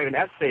have to write an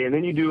essay, and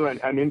then you do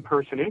an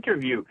in-person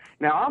interview.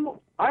 Now,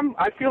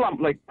 I feel I'm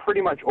like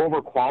pretty much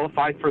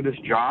overqualified for this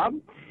job,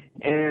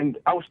 and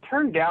I was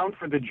turned down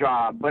for the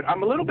job, but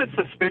I'm a little bit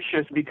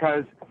suspicious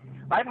because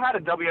I've had a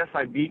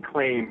WSIB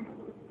claim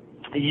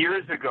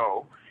years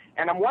ago,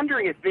 and I'm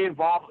wondering if they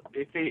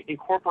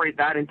incorporate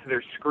that into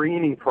their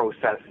screening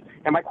process.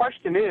 And my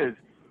question is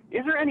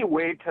there any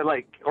way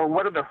to or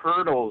what are the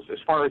hurdles as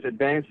far as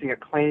advancing a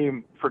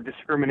claim for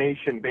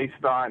discrimination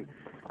based on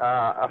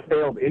a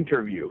failed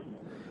interview?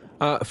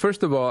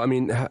 First of all, I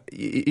mean,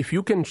 if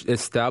you can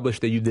establish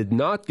that you did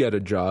not get a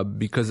job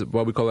because of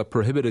what we call a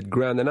prohibited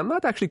ground, and I'm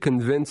not actually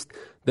convinced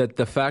that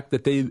the fact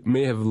that they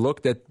may have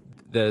looked at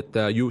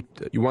that you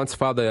once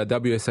filed a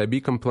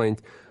WSIB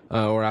complaint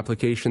or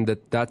application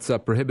that's a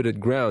prohibited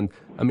ground.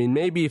 I mean,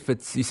 maybe if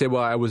you say,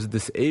 well, I was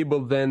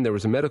disabled then, there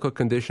was a medical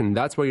condition,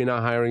 that's why you're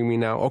not hiring me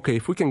now. Okay,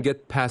 if we can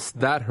get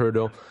past that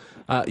hurdle,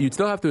 you'd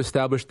still have to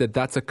establish that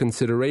that's a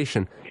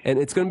consideration. And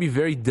it's going to be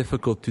very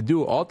difficult to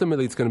do.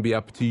 Ultimately, it's going to be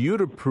up to you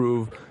to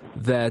prove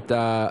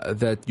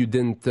that you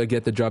didn't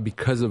get the job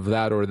because of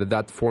that, or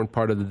that formed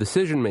part of the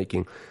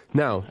decision-making.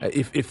 Now,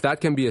 if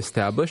that can be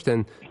established,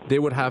 then they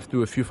would have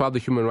to, if you filed a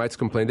human rights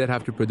complaint, they'd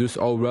have to produce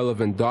all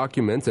relevant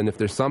documents. And if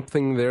there's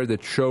something there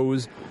that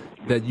shows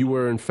that you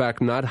were, in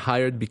fact, not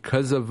hired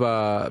because of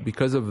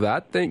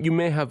that, then you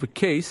may have a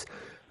case.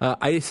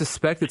 I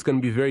suspect it's going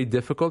to be very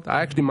difficult.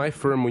 My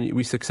firm,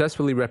 we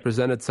successfully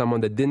represented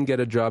someone that didn't get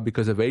a job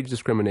because of age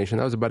discrimination.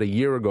 That was about a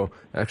year ago.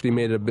 I actually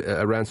made it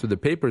ran through the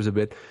papers a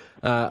bit.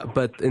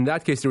 But in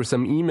that case, there were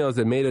some emails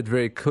that made it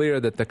very clear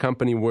that the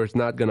company was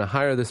not going to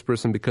hire this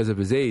person because of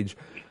his age.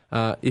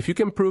 If you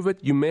can prove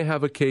it, you may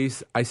have a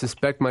case. I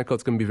suspect, Michael,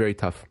 it's going to be very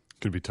tough. It's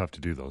going to be tough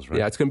to do those, right?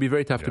 Yeah, it's going to be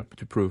very tough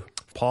to prove.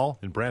 Paul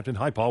in Brampton.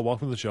 Hi, Paul.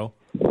 Welcome to the show.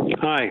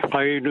 Hi. How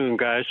are you doing,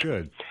 guys?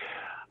 Good.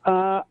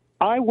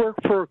 I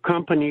worked for a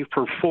company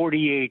for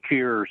 48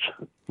 years.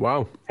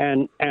 Wow.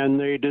 And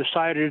they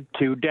decided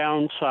to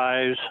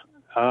downsize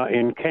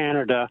in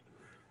Canada,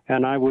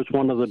 and I was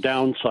one of the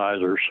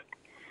downsizers.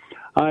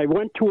 I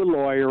went to a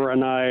lawyer,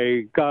 and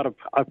I got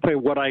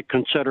what I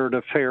considered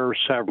a fair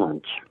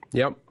severance.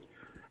 Yep.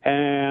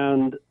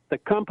 And the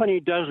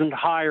company doesn't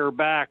hire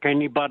back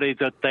anybody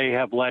that they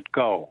have let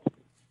go.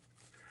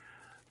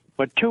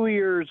 But 2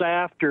 years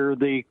after,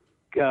 the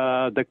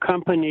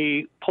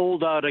company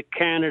pulled out of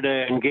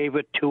Canada and gave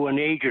it to an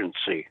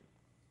agency.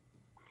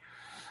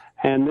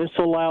 And this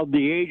allowed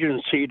the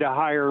agency to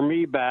hire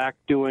me back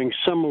doing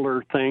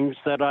similar things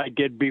that I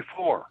did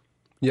before.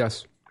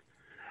 Yes.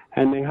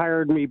 And they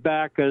hired me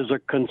back as a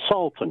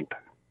consultant.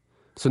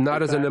 So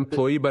not as an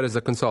employee, but as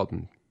a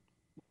consultant.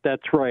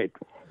 That's right.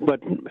 But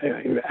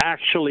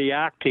actually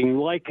acting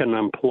like an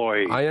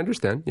employee. I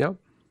understand, yeah.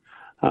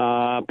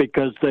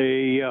 because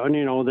they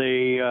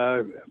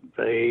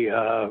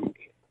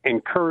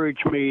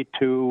encouraged me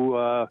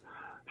to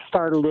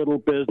start a little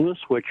business,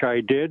 which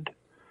I did,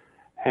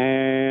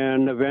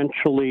 and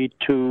eventually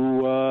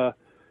to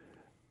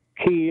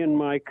key in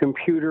my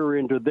computer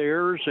into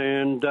theirs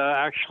and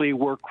actually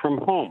work from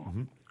home.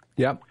 Mm-hmm.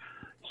 Yep.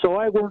 So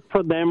I worked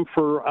for them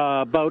for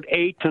about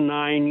 8 to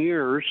 9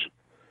 years,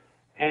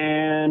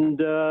 and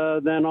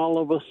then all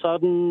of a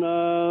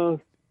sudden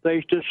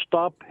they just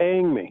stopped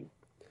paying me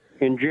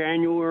in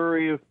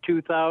January of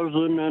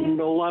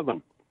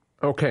 2011.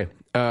 Okay.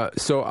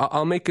 So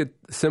I'll make it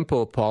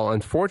simple, Paul.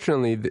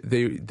 Unfortunately,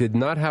 they did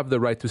not have the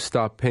right to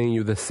stop paying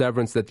you the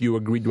severance that you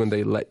agreed when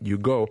they let you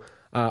go,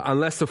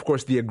 unless, of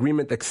course, the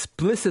agreement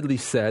explicitly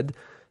said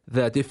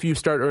that if you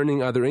start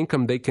earning other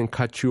income, they can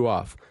cut you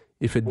off.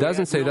 If it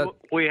doesn't say that...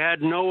 We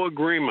had no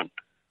agreement.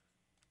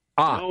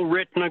 No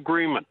written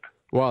agreement.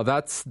 Well,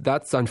 that's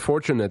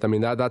unfortunate. I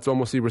mean, that's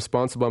almost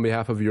irresponsible on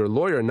behalf of your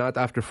lawyer, not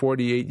after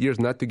 48 years,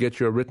 not to get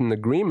you a written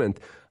agreement.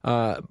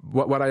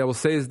 What I will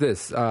say is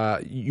this.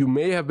 You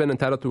may have been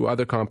entitled to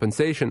other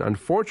compensation.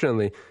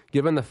 Unfortunately,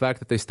 given the fact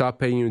that they stopped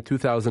paying you in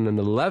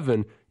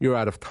 2011, you're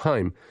out of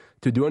time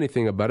to do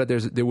anything about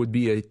it. There would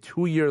be a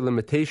 2-year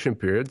limitation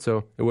period,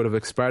 so it would have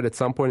expired at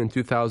some point in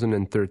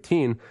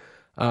 2013.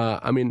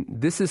 I mean,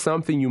 this is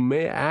something you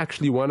may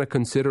actually want to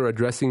consider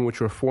addressing with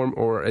your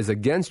or as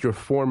against your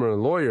former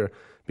lawyer,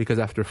 because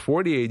after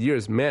 48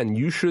 years, man,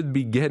 you should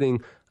be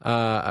getting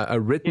a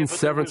written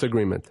severance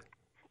agreement.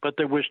 But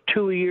there was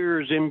 2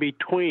 years in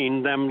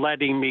between them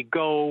letting me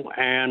go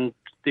and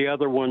the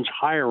other ones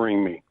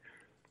hiring me.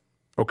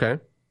 Okay.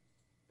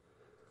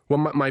 Well,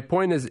 my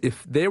point is,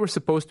 if they were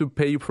supposed to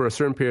pay you for a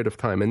certain period of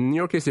time, and in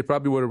your case, they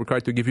probably would have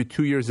required to give you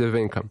 2 years of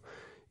income.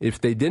 If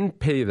they didn't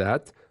pay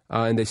that,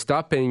 and they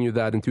stopped paying you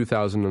that in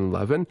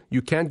 2011,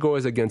 you can't go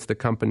as against the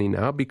company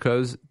now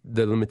because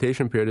the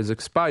limitation period has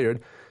expired.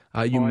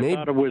 I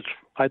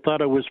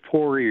thought it was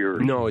 4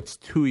 years. No, it's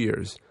 2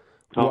 years.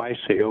 Oh, I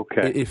see.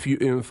 Okay. If you,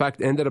 in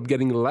fact, ended up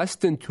getting less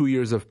than 2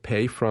 years of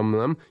pay from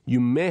them, you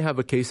may have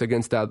a case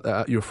against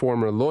your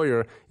former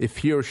lawyer if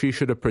he or she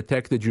should have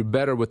protected you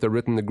better with a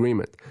written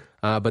agreement.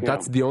 But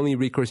that's the only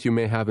recourse you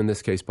may have in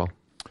this case, Paul.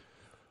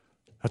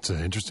 That's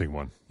an interesting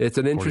one. It's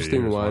an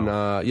interesting one.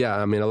 Wow.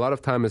 I mean, a lot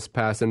of time has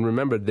passed. And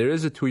remember, there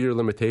is a 2-year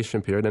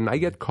limitation period. And I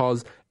get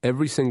calls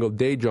every single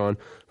day, John,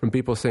 from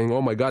people saying,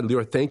 oh, my God,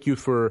 Lior, thank you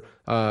for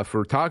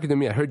talking to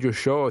me. I heard your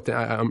show.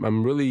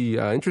 I'm really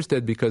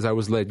interested because I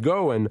was let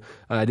go and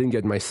I didn't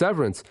get my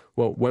severance.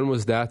 Well, when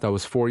was that? That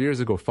was 4 years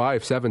ago,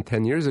 5, 7,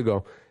 10 years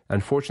ago.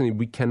 Unfortunately,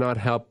 we cannot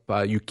help.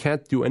 You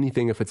can't do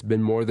anything if it's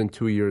been more than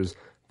 2 years.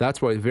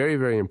 That's why it's very,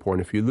 very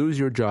important. If you lose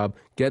your job,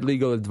 get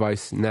legal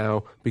advice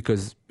now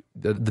because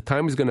the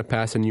time is going to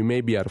pass and you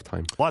may be out of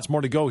time. Lots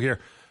more to go here.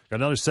 Got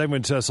another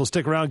segment, so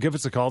stick around. Give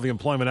us a call. The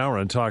Employment Hour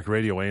on Talk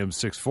Radio, AM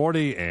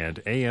 640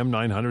 and AM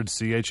 900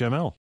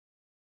 CHML.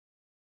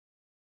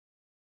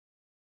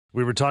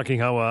 We were talking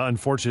how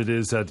unfortunate it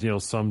is that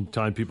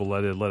sometimes people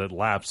let it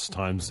lapse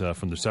times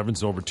from their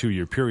severance over a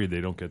 2-year period. They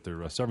don't get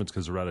their severance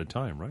because they're out of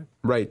time, right?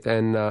 Right,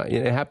 and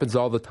it happens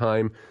all the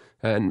time.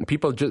 And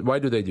people why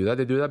do they do that?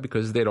 They do that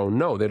because they don't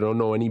know. They don't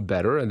know any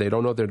better, and they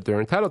don't know that they're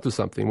entitled to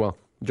something. Well,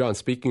 John,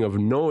 speaking of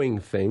knowing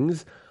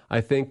things,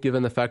 I think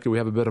given the fact that we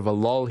have a bit of a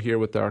lull here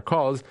with our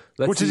calls...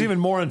 Which is even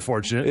more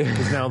unfortunate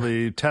because now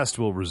the test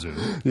will resume.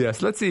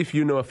 Yes, let's see if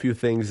you know a few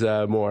things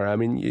more. I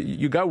mean,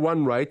 you got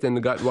one right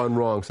and got one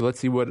wrong, so let's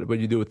see what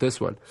you do with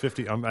this one.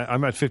 50. I'm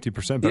at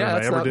 50% better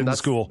than I ever did in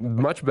school.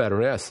 Much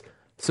better, yes.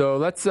 So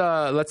let's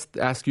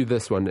ask you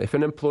this one. If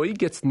an employee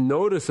gets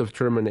notice of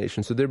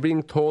termination, so they're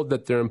being told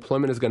that their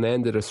employment is going to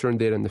end at a certain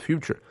date in the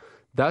future,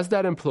 does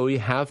that employee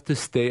have to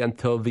stay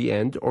until the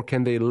end, or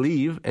can they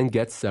leave and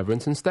get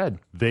severance instead?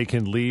 They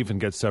can leave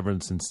and get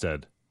severance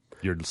instead.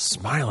 You're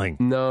smiling.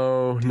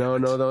 No,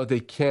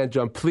 they can't,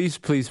 John. Please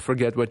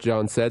forget what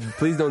John said.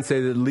 Please don't say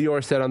that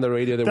Lior said on the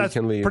radio that we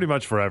can leave. Pretty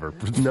much forever.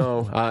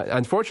 No.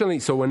 Unfortunately,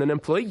 so when an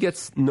employee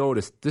gets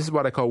notice, this is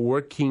what I call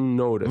working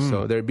notice.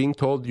 So they're being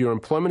told your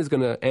employment is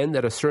going to end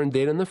at a certain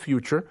date in the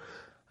future,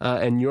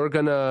 and you're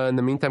going to, in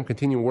the meantime,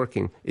 continue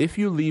working. If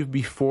you leave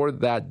before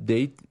that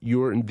date,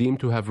 you're deemed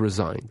to have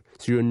resigned.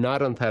 So you're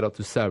not entitled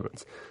to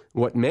severance.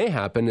 What may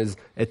happen is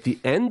at the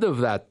end of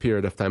that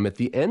period of time, at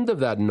the end of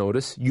that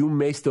notice, you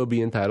may still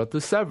be entitled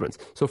to severance.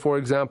 So, for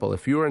example,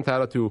 if you were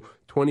entitled to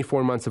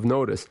 24 months of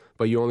notice,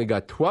 but you only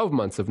got 12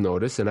 months of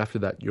notice, and after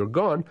that you're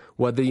gone,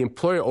 well, the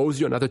employer owes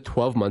you another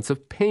 12 months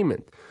of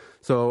payment.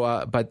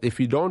 So, but if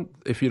you don't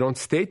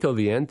stay till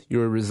the end,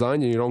 you're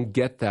resigned and you don't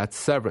get that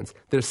severance.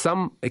 There's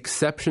some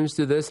exceptions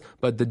to this,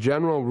 but the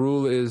general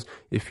rule is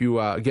if you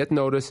get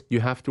notice, you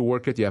have to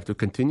work it. You have to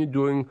continue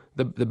doing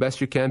the best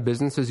you can,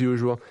 business as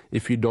usual.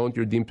 If you don't,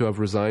 you're deemed to have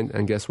resigned,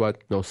 and guess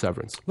what? No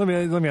severance. Let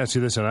me ask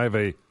you this, and I have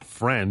a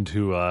friend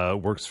who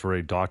works for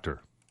a doctor.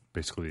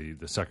 Basically,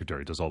 the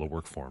secretary does all the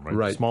work for him, right?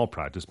 Right. Small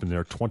practice, been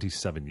there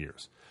 27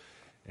 years.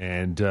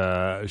 And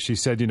she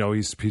said,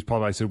 he's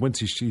probably. I said, when's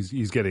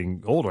he's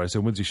getting older? I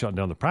said, when's he shutting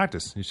down the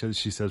practice?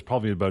 She says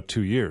probably in about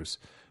 2 years.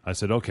 I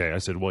said, okay. I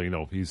said, well,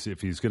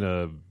 if he's going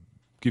to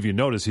give you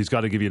notice, he's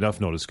got to give you enough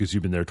notice because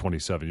you've been there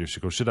 27 years. She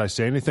goes, should I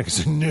say anything? I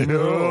said,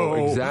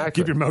 no,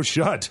 exactly. Keep your mouth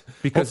shut.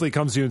 Because hopefully he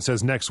comes to you and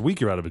says, next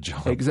week you're out of a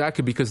job.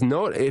 Exactly, because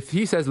if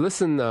he says,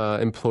 listen,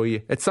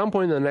 employee, at some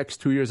point in the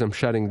next 2 years I'm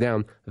shutting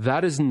down,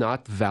 that is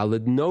not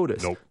valid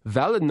notice. Nope.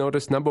 Valid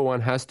notice, number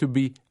one, has to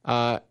be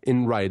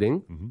in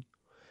writing. Mm-hmm.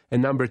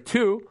 And number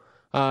two,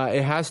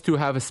 it has to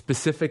have a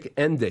specific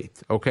end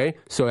date. Okay,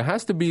 so it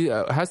has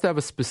to have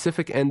a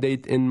specific end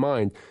date in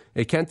mind.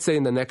 It can't say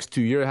in the next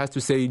 2 years. It has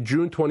to say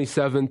June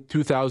 27,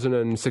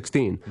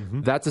 2016.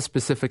 Mm-hmm. That's a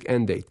specific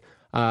end date.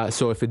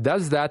 So if it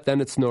does that,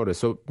 then it's notice.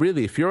 So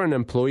really, if you're an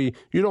employee,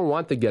 you don't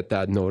want to get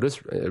that notice.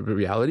 In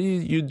reality,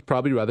 you'd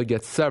probably rather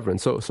get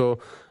severance. So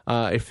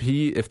if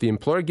the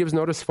employer gives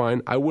notice,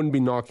 fine. I wouldn't be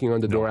knocking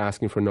on the door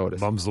asking for notice.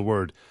 Bum's the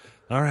word.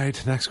 All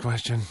right, next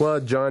question. Well,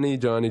 Johnny,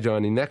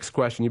 next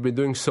question. You've been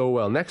doing so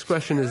well. Next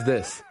question is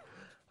this.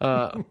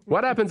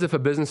 What happens if a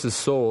business is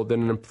sold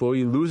and an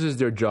employee loses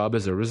their job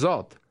as a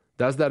result?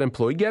 Does that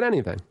employee get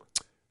anything?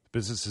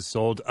 Business is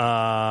sold.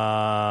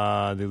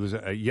 They lose.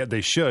 Yeah,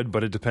 they should,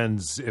 but it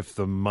depends if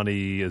the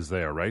money is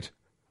there, right?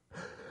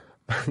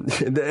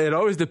 It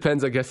always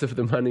depends, I guess, if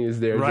the money is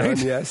there, right?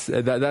 John. Yes,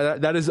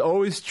 that is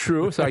always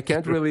true. So I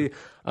can't really,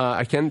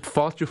 I can't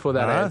fault you for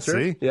that answer.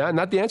 See? Yeah,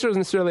 not the answer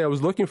necessarily I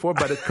was looking for,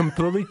 but it's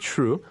completely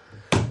true.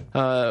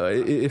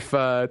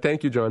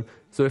 Thank you, John.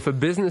 So if a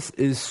business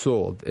is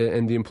sold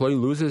and the employee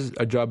loses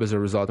a job as a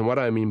result, and what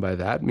I mean by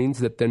that means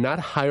that they're not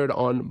hired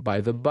on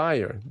by the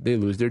buyer, they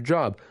lose their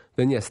job.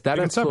 Then yes, that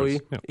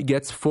employee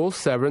gets full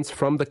severance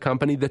from the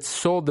company that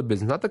sold the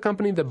business, not the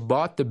company that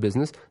bought the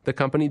business, the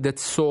company that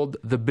sold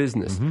the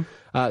business.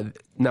 Mm-hmm.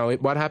 Now,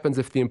 what happens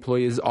if the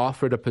employee is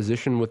offered a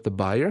position with the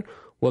buyer?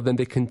 Well, then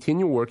they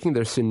continue working,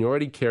 their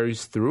seniority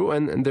carries through,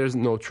 and there's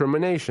no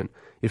termination.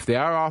 If they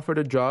are offered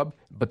a job,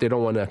 but they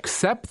don't want to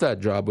accept that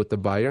job with the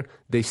buyer,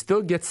 they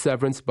still get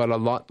severance, but a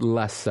lot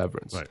less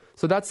severance. Right.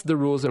 So that's the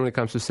rules when it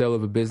comes to sale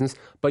of a business.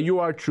 But you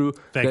are true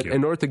that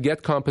in order to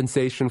get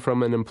compensation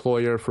from an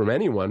employer, from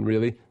anyone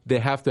really, they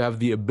have to have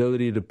the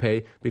ability to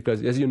pay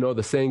because, as you know,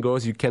 the saying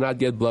goes, you cannot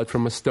get blood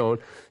from a stone.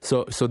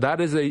 So that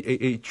is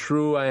a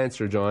true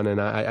answer, John, and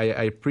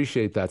I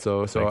appreciate that.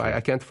 So I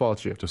can't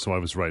fault you. Just so I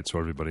was right, so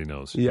everybody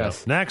knows.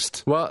 Yes. Yeah.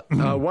 Next. Well,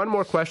 one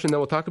more question, then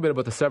we'll talk a bit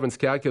about the severance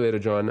calculator,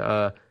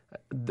 John.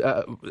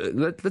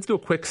 Let's do a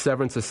quick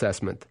severance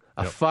assessment.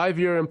 A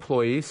 5-year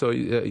employee, so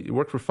you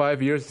work for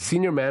 5 years,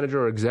 senior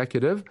manager or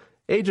executive,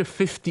 age of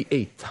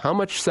 58. How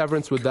much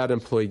severance would that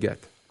employee get?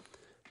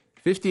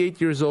 58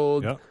 years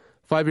old,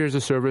 5 years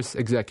of service,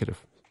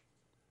 executive.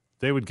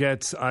 They would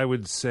get, I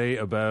would say,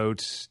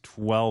 about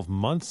 12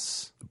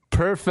 months.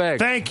 Perfect.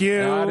 Thank you.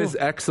 That is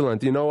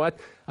excellent. You know what?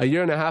 A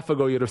year and a half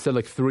ago, you'd have said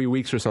like 3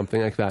 weeks or something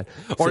like that.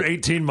 Or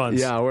 18 months.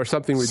 Yeah, or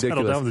something ridiculous.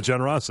 Settle down with the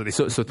generosity.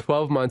 So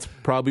 12 months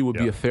probably would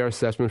be a fair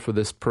assessment for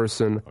this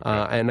person.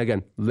 Okay. And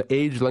again,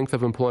 age, length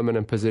of employment,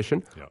 and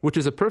position, which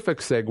is a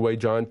perfect segue,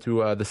 John,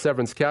 to the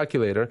severance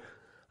calculator.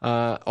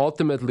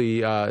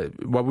 Ultimately,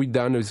 what we've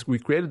done is we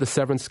created the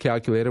severance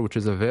calculator, which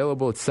is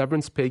available at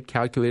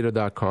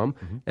severancepaycalculator.com,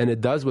 and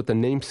it does what the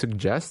name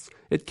suggests.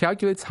 It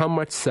calculates how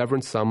much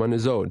severance someone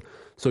is owed.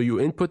 So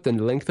you input the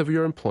length of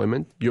your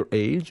employment, your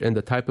age, and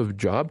the type of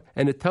job,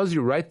 and it tells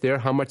you right there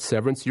how much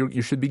severance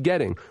you should be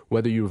getting,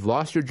 whether you've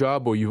lost your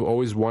job or you've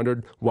always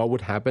wondered what would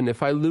happen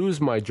if I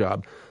lose my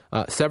job.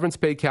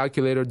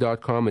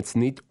 Severancepaycalculator.com, it's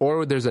neat.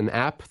 Or there's an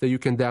app that you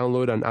can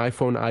download on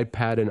iPhone,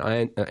 iPad, and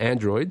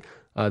Android.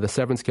 The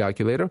severance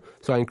calculator.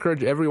 So I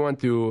encourage everyone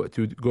to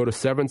go to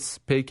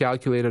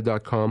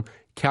severancepaycalculator.com,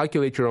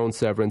 calculate your own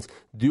severance,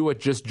 do what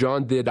just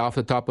John did off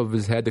the top of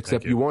his head,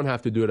 except you won't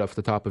have to do it off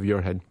the top of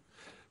your head.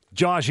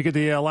 Josh, you get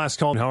the last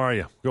call. How are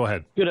you? Go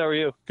ahead. Good, how are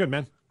you? Good,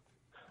 man.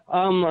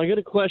 I got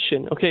a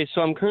question. Okay,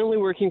 so I'm currently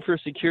working for a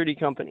security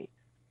company,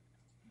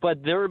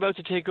 but they're about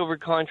to take over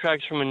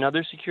contracts from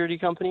another security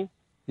company.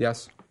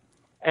 Yes.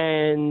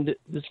 And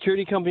the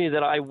security company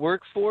that I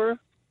work for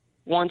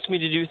wants me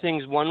to do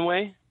things one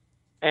way,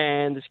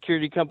 and the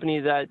security company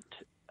that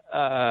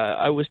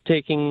we're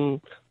taking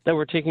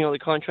all the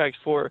contracts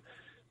for,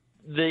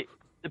 the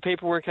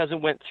paperwork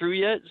hasn't went through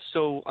yet,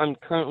 so I'm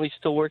currently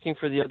still working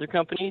for the other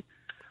company.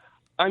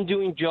 I'm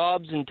doing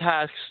jobs and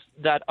tasks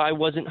that I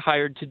wasn't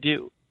hired to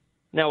do.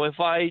 Now,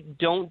 if I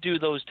don't do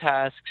those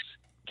tasks,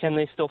 can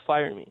they still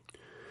fire me?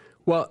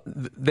 Well,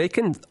 they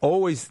can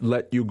always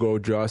let you go,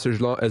 Josh, as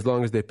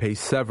long as they pay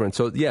severance.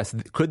 So, yes,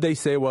 could they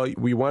say, well,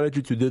 we wanted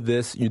you to do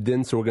this, you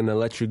didn't, so we're going to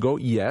let you go?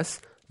 Yes.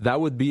 That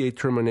would be a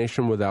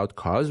termination without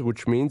cause,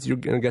 which means you're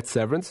going to get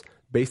severance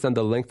based on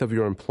the length of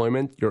your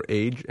employment, your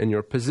age, and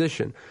your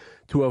position.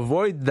 To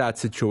avoid that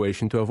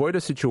situation, to avoid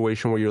a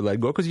situation where you're let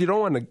go, because you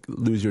don't want to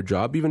lose your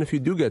job, even if you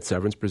do get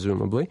severance,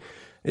 presumably,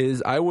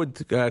 is I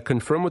would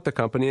confirm with the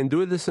company and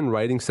do this in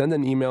writing, send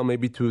an email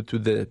maybe to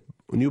the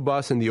new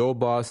boss and the old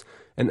boss,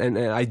 and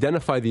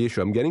identify the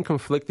issue. I'm getting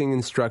conflicting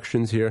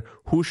instructions here.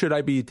 Who should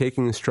I be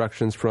taking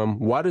instructions from?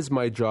 What is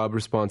my job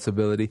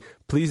responsibility?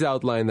 Please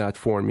outline that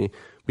for me.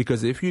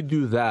 Because if you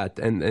do that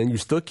and you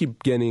still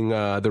keep getting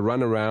the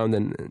runaround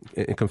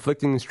and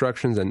conflicting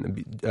instructions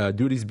and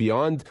duties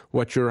beyond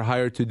what you're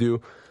hired to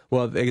do,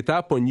 well, at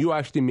that point, you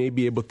actually may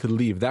be able to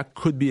leave. That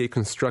could be a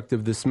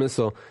constructive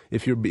dismissal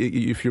if you're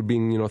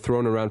being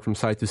thrown around from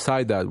side to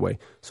side that way.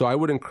 So I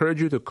would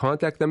encourage you to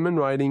contact them in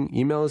writing.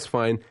 Email is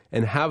fine,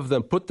 and have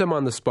them put them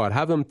on the spot.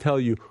 Have them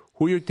tell you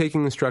who you're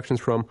taking instructions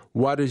from,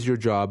 what is your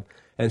job.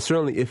 And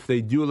certainly, if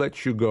they do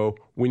let you go,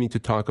 we need to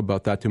talk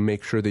about that to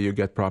make sure that you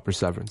get proper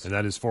severance. And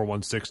that is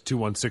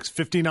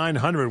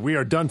 416-216-5900. We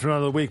are done for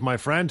another week, my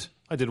friend.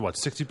 I did,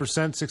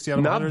 60%, 60 out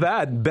of 100? Not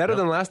bad. Better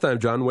than last time,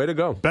 John. Way to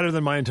go. Better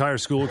than my entire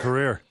school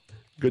career.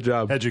 Good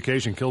job.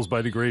 Education kills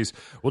by degrees.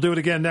 We'll do it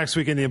again next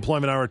week in the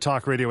Employment Hour,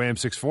 Talk Radio AM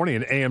 640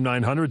 and AM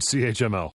 900 CHML.